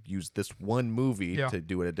decided to use this one movie Yeah. to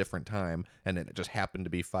do it at a different time, and it just happened to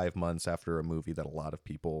be 5 months after a movie that a lot of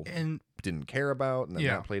people and didn't care about, and then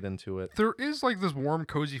Yeah. that played into it. there is like this warm,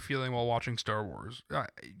 cozy feeling while watching Star Wars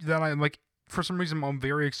that I'm like. For some reason, I'm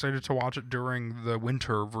very excited to watch it during the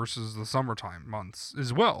winter versus the summertime months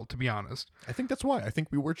as well. To be honest, I think that's why. I think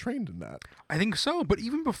we were trained in that. I think so. But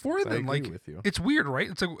even before I then, agree like with you. it's weird, right?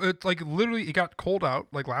 It's like literally it got cold out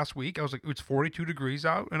like last week. I was like, it's 42 degrees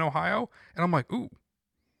out in Ohio, and I'm like, ooh,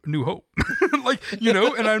 New Hope, like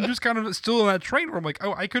and I'm just kind of still in that train where I'm like,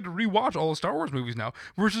 oh, I could rewatch all the Star Wars movies now.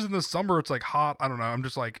 Versus in the summer, it's like hot. I don't know. I'm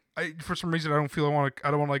just like, for some reason, I don't want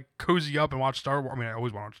to like cozy up and watch Star Wars. I mean, I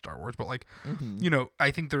always want to watch Star Wars, but like, I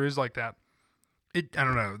think there is like that. I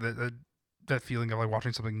don't know that feeling of like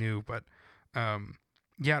watching something new, but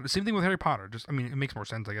yeah, the same thing with Harry Potter. Just I mean, it makes more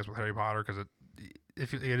sense, I guess, with Harry Potter because it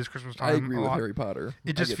is Christmas time. I agree a with lot. Harry Potter.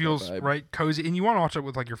 It I just get that feels vibe. right, cozy, and you want to watch it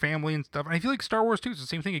with like your family and stuff. And I feel like Star Wars too is the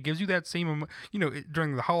same thing. It gives you that same,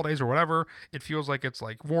 during the holidays or whatever. It feels like it's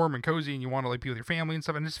like warm and cozy, and you want to like be with your family and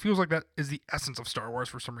stuff. And it just feels like that is the essence of Star Wars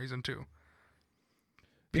for some reason too.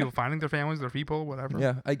 People finding their families, their people, whatever.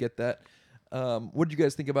 Yeah, I get that. What did you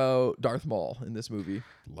guys think about Darth Maul in this movie?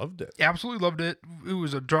 Loved it. Absolutely loved it. It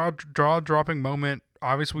was a jaw dropping moment.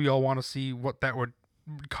 Obviously, we all want to see what that would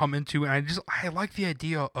come into, and I like the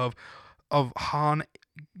idea of Han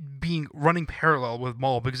running parallel with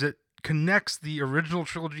Maul because it connects the original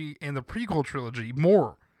trilogy and the prequel trilogy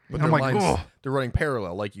more. But And their I'm like, lines, ugh. they're running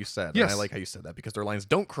parallel, like you said. Yes. And I like how you said that because their lines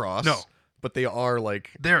don't cross. No. But they are like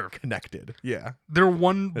They're connected. Yeah.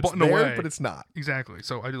 one It's button there, away, but it's not. exactly.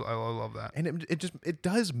 So I love that. And it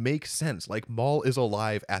does make sense. Like Maul is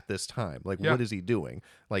alive at this time. Like Yeah. what is he doing?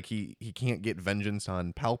 Like he can't get vengeance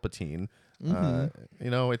on Palpatine.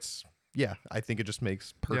 It's I think it just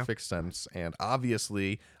makes perfect sense. And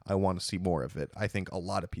obviously I want to see more of it. I think a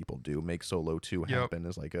lot of people do. Make Solo 2 Yep. happen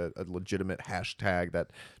as like a legitimate hashtag that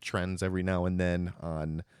trends every now and then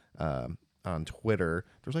on Twitter.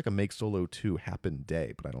 There's like a Make Solo 2 happen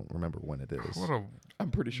day, but I don't remember when it is. What a I'm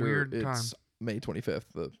pretty sure Weird it's May 25th,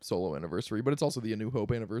 the Solo anniversary, but it's also the A New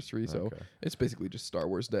Hope anniversary, so Okay. it's basically just Star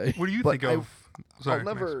Wars Day. what do you But think of? Sorry,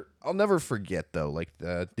 I'll never forget though, like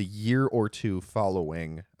the year or two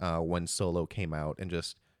following when Solo came out, and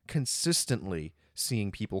just consistently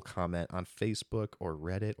seeing people comment on Facebook or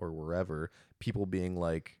Reddit or wherever, people being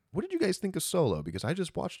like, "What did you guys think of Solo?" Because I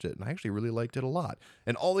just watched it and I actually really liked it a lot,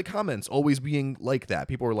 and all the comments always being like that.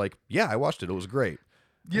 People were like, "Yeah, I watched it. It was great."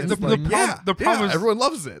 Yeah, And the it's like, problem is everyone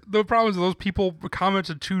loves it. the problem is those people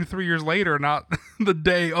commented 2 to 3 years later, not the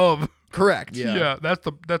day of. Correct. Yeah. Yeah, that's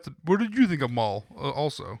the. What did you think of Maul?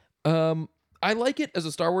 Also, I like it as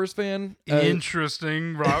a Star Wars fan.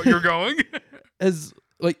 interesting route you're going. As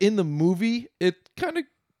like in the movie, it kind of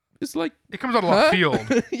is like It comes out of left huh?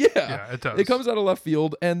 field. yeah, Yeah, it does. It comes out of left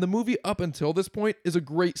field, and the movie up until this point is a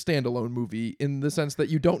great standalone movie in the sense that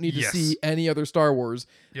you don't need to Yes. see any other Star Wars,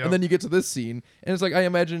 Yep. and then you get to this scene, and it's like I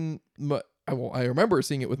imagine. I remember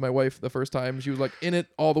seeing it with my wife the first time. She was like in it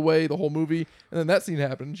all the way, the whole movie, and then that scene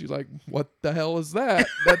happened. She's like, "What the hell is that?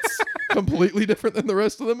 That's completely different than the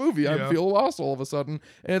rest of the movie. Yeah. I feel lost all of a sudden."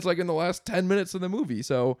 And it's like in the last 10 minutes of the movie.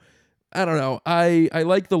 So I don't know. I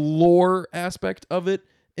like the lore aspect of it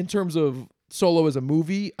in terms of Solo as a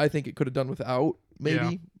movie. I think it could have done without, maybe,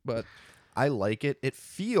 Yeah. but I like it. It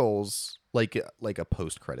feels like a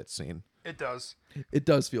post-credit scene. It does. It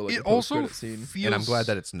does feel like It a also post-credit scene. feels. And I'm glad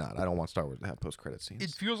that it's not. I don't want Star Wars to have post-credit scenes.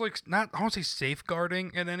 It feels like not. I won't say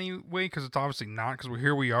safeguarding in any way because it's obviously not. Because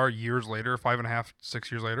here we are years later, 5.5,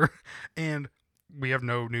 6 years later, and we have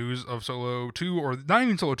no news of Solo 2 or not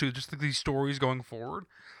even Solo 2. Just like these stories going forward.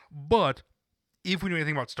 But if we know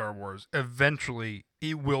anything about Star Wars, eventually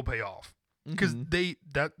it will pay off because they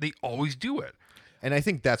always do it. And I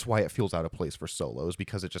think that's why it feels out of place for Solos,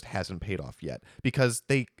 because it just hasn't paid off yet. Because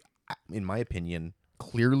they, in my opinion,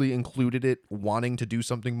 clearly included it wanting to do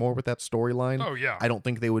something more with that storyline. Oh yeah. I don't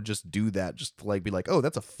think they would just do that just to like be like, oh,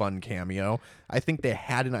 that's a fun cameo. I think they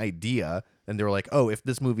had an idea and they were like, oh, if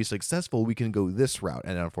this movie's successful, we can go this route.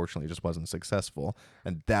 And unfortunately, it just wasn't successful.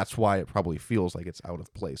 And that's why it probably feels like it's out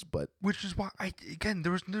of place. But Which is why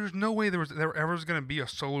there's no way there ever was going to be a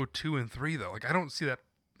Solo 2 and 3 though. Like I don't see that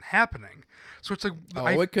happening. So it's like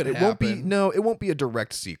It could it happen. won't be it won't be a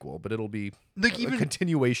direct sequel, but it'll be like a even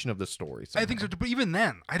continuation of the story. I think so, but even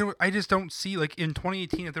then, I just don't see like in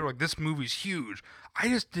 2018 if they were like this movie's huge.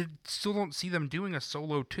 I still don't see them doing a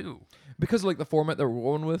Solo 2 because like the format that we're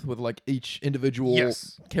going with like each individual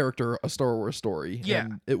Yes. character a Star Wars story. Yeah.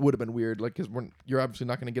 And it would have been weird, like because you're obviously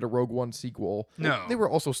not going to get a Rogue One sequel. No, They were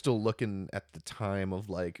also still looking at the time of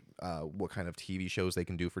like what kind of TV shows they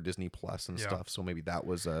can do for Disney Plus and Yeah. stuff. So maybe that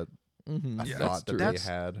was a Yeah. thought that they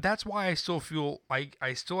had. That's why I still feel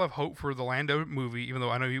I still have hope for the Lando movie, even though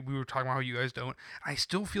I know we were talking about how you guys don't. I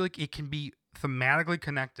still feel like it can be thematically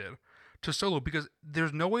connected to Solo because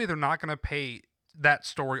there's no way they're not going to pay that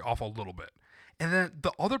story off a little bit. And then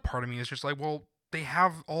the other part of me is just like, well, they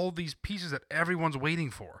have all these pieces that everyone's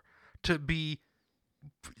waiting for to be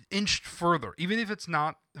inched further. Even if it's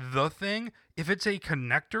not the thing, if it's a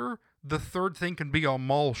connector, the third thing can be a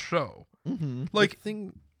Maul show. Like,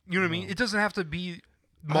 thing. you know what I mean? It doesn't have to be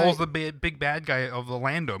Maul's the big bad guy of the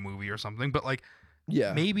Lando movie or something, but like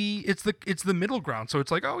Yeah. maybe it's the middle ground. So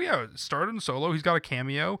it's like, oh yeah, it started in Solo. He's got a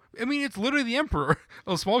cameo. I mean, it's literally the Emperor,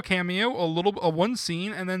 a small cameo, a one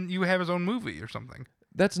scene, and then you have his own movie or something.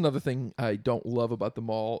 That's another thing I don't love about the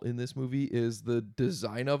Maul in this movie is the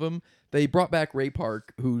design of him. They brought back Ray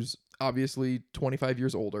Park, who's obviously 25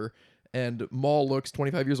 years older, and Maul looks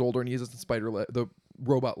 25 years older, and he has the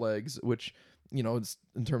robot legs, which, you know,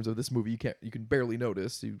 in terms of this movie, you can barely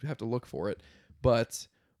notice. You have to look for it. But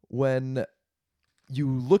when you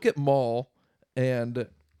look at Maul and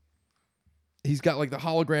he's got like the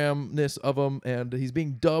hologramness of him, and he's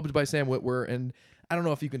being dubbed by Sam Witwer, and I don't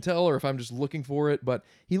know if you can tell or if I'm just looking for it, but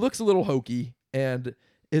he looks a little hokey, and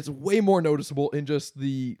it's way more noticeable in just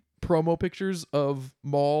the promo pictures of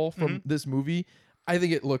Maul from this movie. I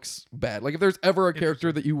think it looks bad. Like if there's ever a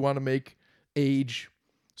character that you want to make age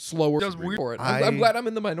slower for it, I'm glad I'm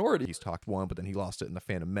in the minority. He's talked one, but then he lost it in the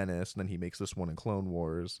Phantom Menace, and then he makes this one in Clone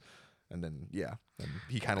Wars. And then, and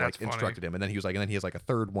he kind of like funny. instructed him. And then he was like, and then he has like a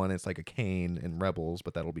third one. It's like a Kane in Rebels,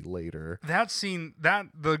 but that'll be later. That scene, the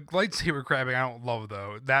lightsaber crabbing, I don't love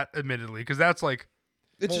though. That admittedly, because that's like,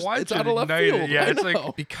 It's well, just it's out of left field. Yeah, I it's know.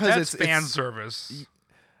 like Because that's it's fan service.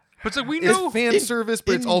 But it's like we know It's fan service,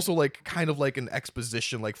 but it's also like kind of like an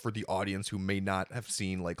exposition, like for the audience who may not have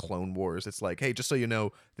seen like Clone Wars. It's like, hey, just so you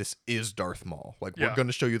know, this is Darth Maul. Like we're going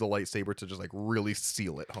to show you the lightsaber to just like really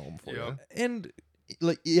seal it home for you. And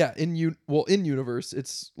like in universe,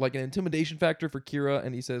 it's like an intimidation factor for Kira,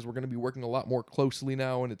 and he says we're going to be working a lot more closely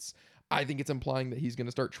now, and I think it's implying that he's going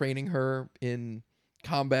to start training her in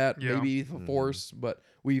combat, maybe the Force, but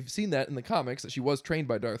we've seen that in the comics that she was trained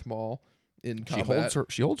by Darth Maul in combat.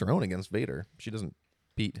 She holds her own against Vader. She doesn't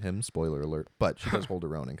beat him, spoiler alert, but she does hold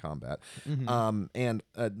her own in combat. And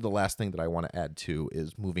the last thing that I want to add to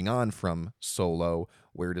is moving on from Solo.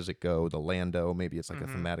 Where does it go? The Lando, maybe it's like a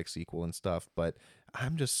thematic sequel and stuff, but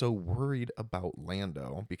I'm just so worried about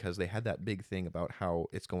Lando because they had that big thing about how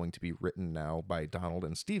it's going to be written now by Donald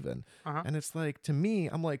and Steven. And it's like, to me,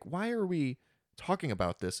 I'm like, why are we talking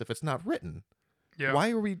about this if it's not written? Yeah.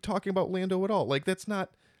 Why are we talking about Lando at all? Like, that's not...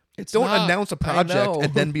 It's Don't not. announce a I project know.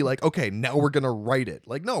 and then be like, okay, now we're going to write it.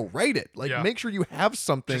 Like, no, write it. Like, make sure you have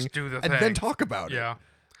something Just do the and then thing. talk about it. Yeah.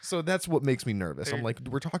 So that's what makes me nervous. I'm like,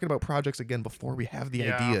 we're talking about projects again before we have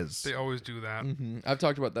the ideas. They always do that. I've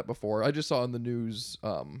talked about that before. I just saw in the news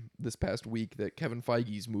this past week that Kevin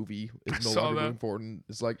Feige's movie is no longer moving forward, and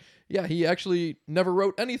it's like, yeah, he actually never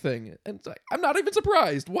wrote anything, and it's like, I'm not even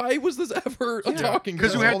surprised. Why was this ever a talking?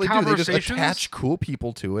 Because you point? had All they do, they just conversations. attach cool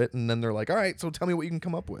people to it, and then they're like, all right, so tell me what you can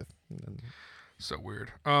come up with. And then, So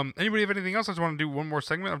weird. Anybody have anything else? I just want to do one more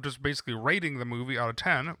segment of just basically rating the movie out of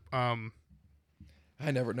 10. I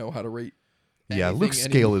never know how to rate. yeah, anything Luke's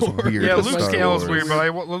scale is anymore. weird. Yeah, with Luke's Star scale is Wars.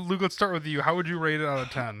 weird, but Luke, let's start with you. How would you rate it out of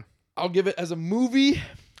 10? I'll give it as a movie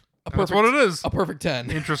That's what it is. A perfect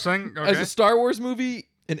 10. Interesting. As Okay. a Star Wars movie,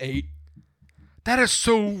 an 8. That is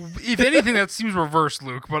so. If anything, that seems reversed,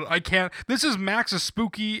 Luke. But I can't. This is Max is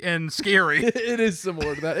spooky and scary. It is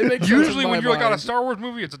similar to that. It makes sense Usually, in my when you're like on a mind. Star Wars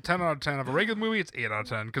movie, it's a 10 out of 10. Of a regular movie, it's 8 out of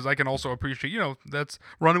 10. Because I can also appreciate, that's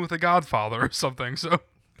Running with the Godfather or something. So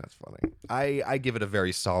That's funny. I give it a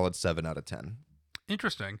very solid 7 out of 10.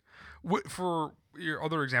 interesting. For your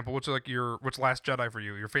other example, what's Last Jedi for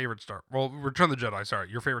you? Your favorite Return of the Jedi. Sorry,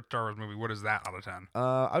 your favorite Star Wars movie. What is that out of 10?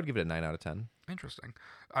 I would give it a 9 out of 10. Interesting.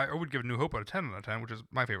 I would give New Hope a 10 out of 10, which is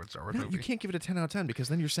my favorite Star Wars No, movie. you can't give it a 10 out of 10 because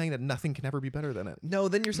then you're saying that nothing can ever be better than it. No,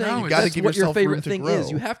 then you're No, saying you gotta that's give what your yourself room favorite to thing is. grow.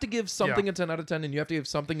 You have to give something a 10 out of 10, and you have to give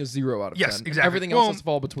something a 0 out of 10. Yes, And exactly. everything Well, else has to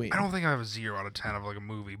fall between. I don't think I have a 0 out of 10 of like a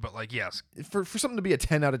movie, but like yes, For something to be a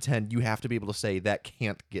 10 out of 10, you have to be able to say that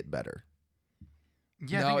can't get better.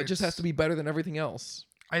 yeah. I no, think it just has to be better than everything else.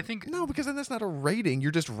 I think No, because then that's not a rating. You're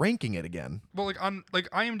just ranking it again. well, like on like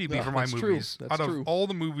IMDb Yeah, for my that's true. movies. That's Out of true. all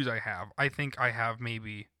the movies I have, I think I have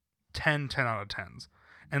maybe 10 out of 10s,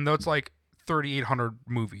 and that's like 3,800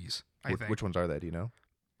 movies. I think. Which ones are that? Do you know?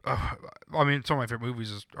 I mean, some of my favorite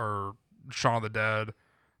movies are Shaun of the Dead,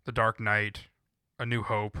 The Dark Knight, A New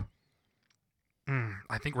Hope.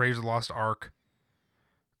 I think Raiders of the Lost Ark.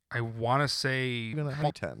 I want to say, Even a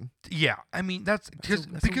high 10. yeah. I mean, that's That's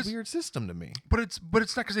because a weird system to me. But it's not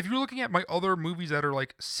because if you're looking at my other movies that are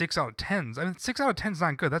like 6 out of 10s, I mean 6 out of 10 is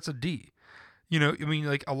not good. That's a D. I mean,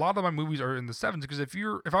 like a lot of my movies are in the 7s because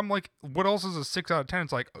if I'm like, what else is a 6 out of 10?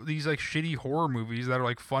 It's like these like shitty horror movies that are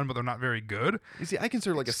like fun but they're not very good. You see, I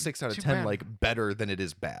consider like a It's 6 out of too 10 bad. like better than it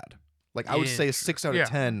is bad. Like I would say a 6 out of Yeah.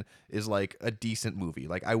 10 is like a decent movie.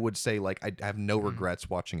 Like I would say like I have no Mm. regrets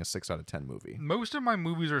watching a 6 out of 10 movie. Most of my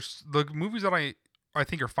movies are the movies that I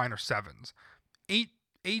think are fine are 7s.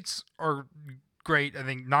 8s are great. I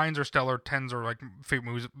think 9s are stellar. 10s are like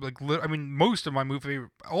favorite movies. Like I mean, most of my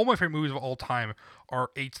all my favorite movies of all time are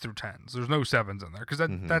 8s through 10s. There's no 7s in there because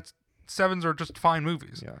that's 7s are just fine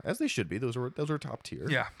movies. Yeah, as they should be. Those are top tier.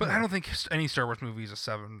 Yeah, but I don't think any Star Wars movie is a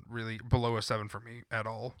 7, really below a 7 for me at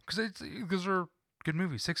all. Because those are good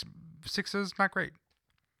movies. 6 is not great.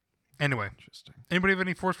 Anyway, Interesting. anybody have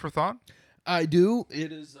any force for thought? I do.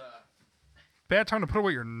 It is. Bad time to put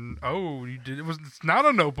away your. You did. It's not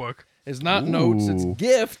a notebook. It's not notes. It's Ooh.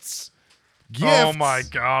 gifts. Oh my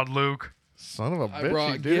God, Luke. Son of a bitch! I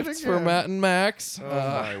brought you did it gifts for again. Matt and Max. Oh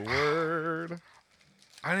my word!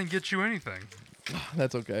 I didn't get you anything,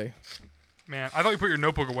 That's okay. man. I thought you put your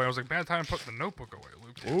notebook away. I was like, bad time to put the notebook away,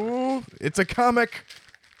 Luke. Ooh, it's a comic.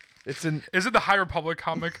 It's Is it the High Republic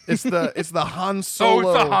comic? the Han Oh,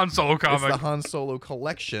 Solo. it's the Han Solo It's comic. the Han Solo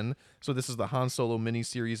collection. So this is the Han Solo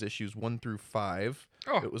miniseries issues 1 through 5.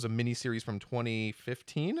 Oh. It was a miniseries from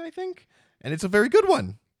 2015, I think, and it's a very good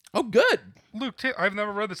one. Oh, good. Luke, I've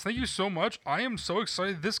never read this. Thank you so much. I am so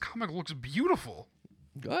excited. This comic looks beautiful.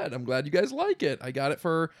 Good. I'm glad you guys like it. I got it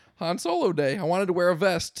for Han Solo Day. I wanted to wear a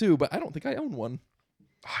vest too, but I don't think I own one.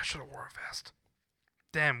 Oh, I should have wore a vest.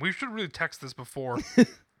 Damn, we should really text this before.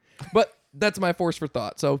 But that's my force for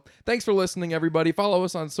thought. So thanks for listening, everybody. Follow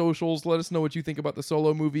us on socials. Let us know what you think about the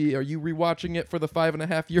Solo movie. Are you rewatching it for the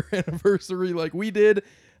 5.5-year anniversary like we did?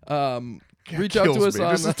 Reach out to Kills us me.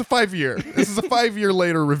 on. This is a 5-year. This is a 5-year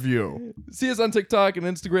later review. See us on TikTok and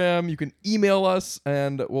Instagram. You can email us,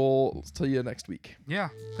 and we'll tell you next week. Yeah.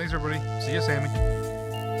 Thanks, everybody. See you, Sammy.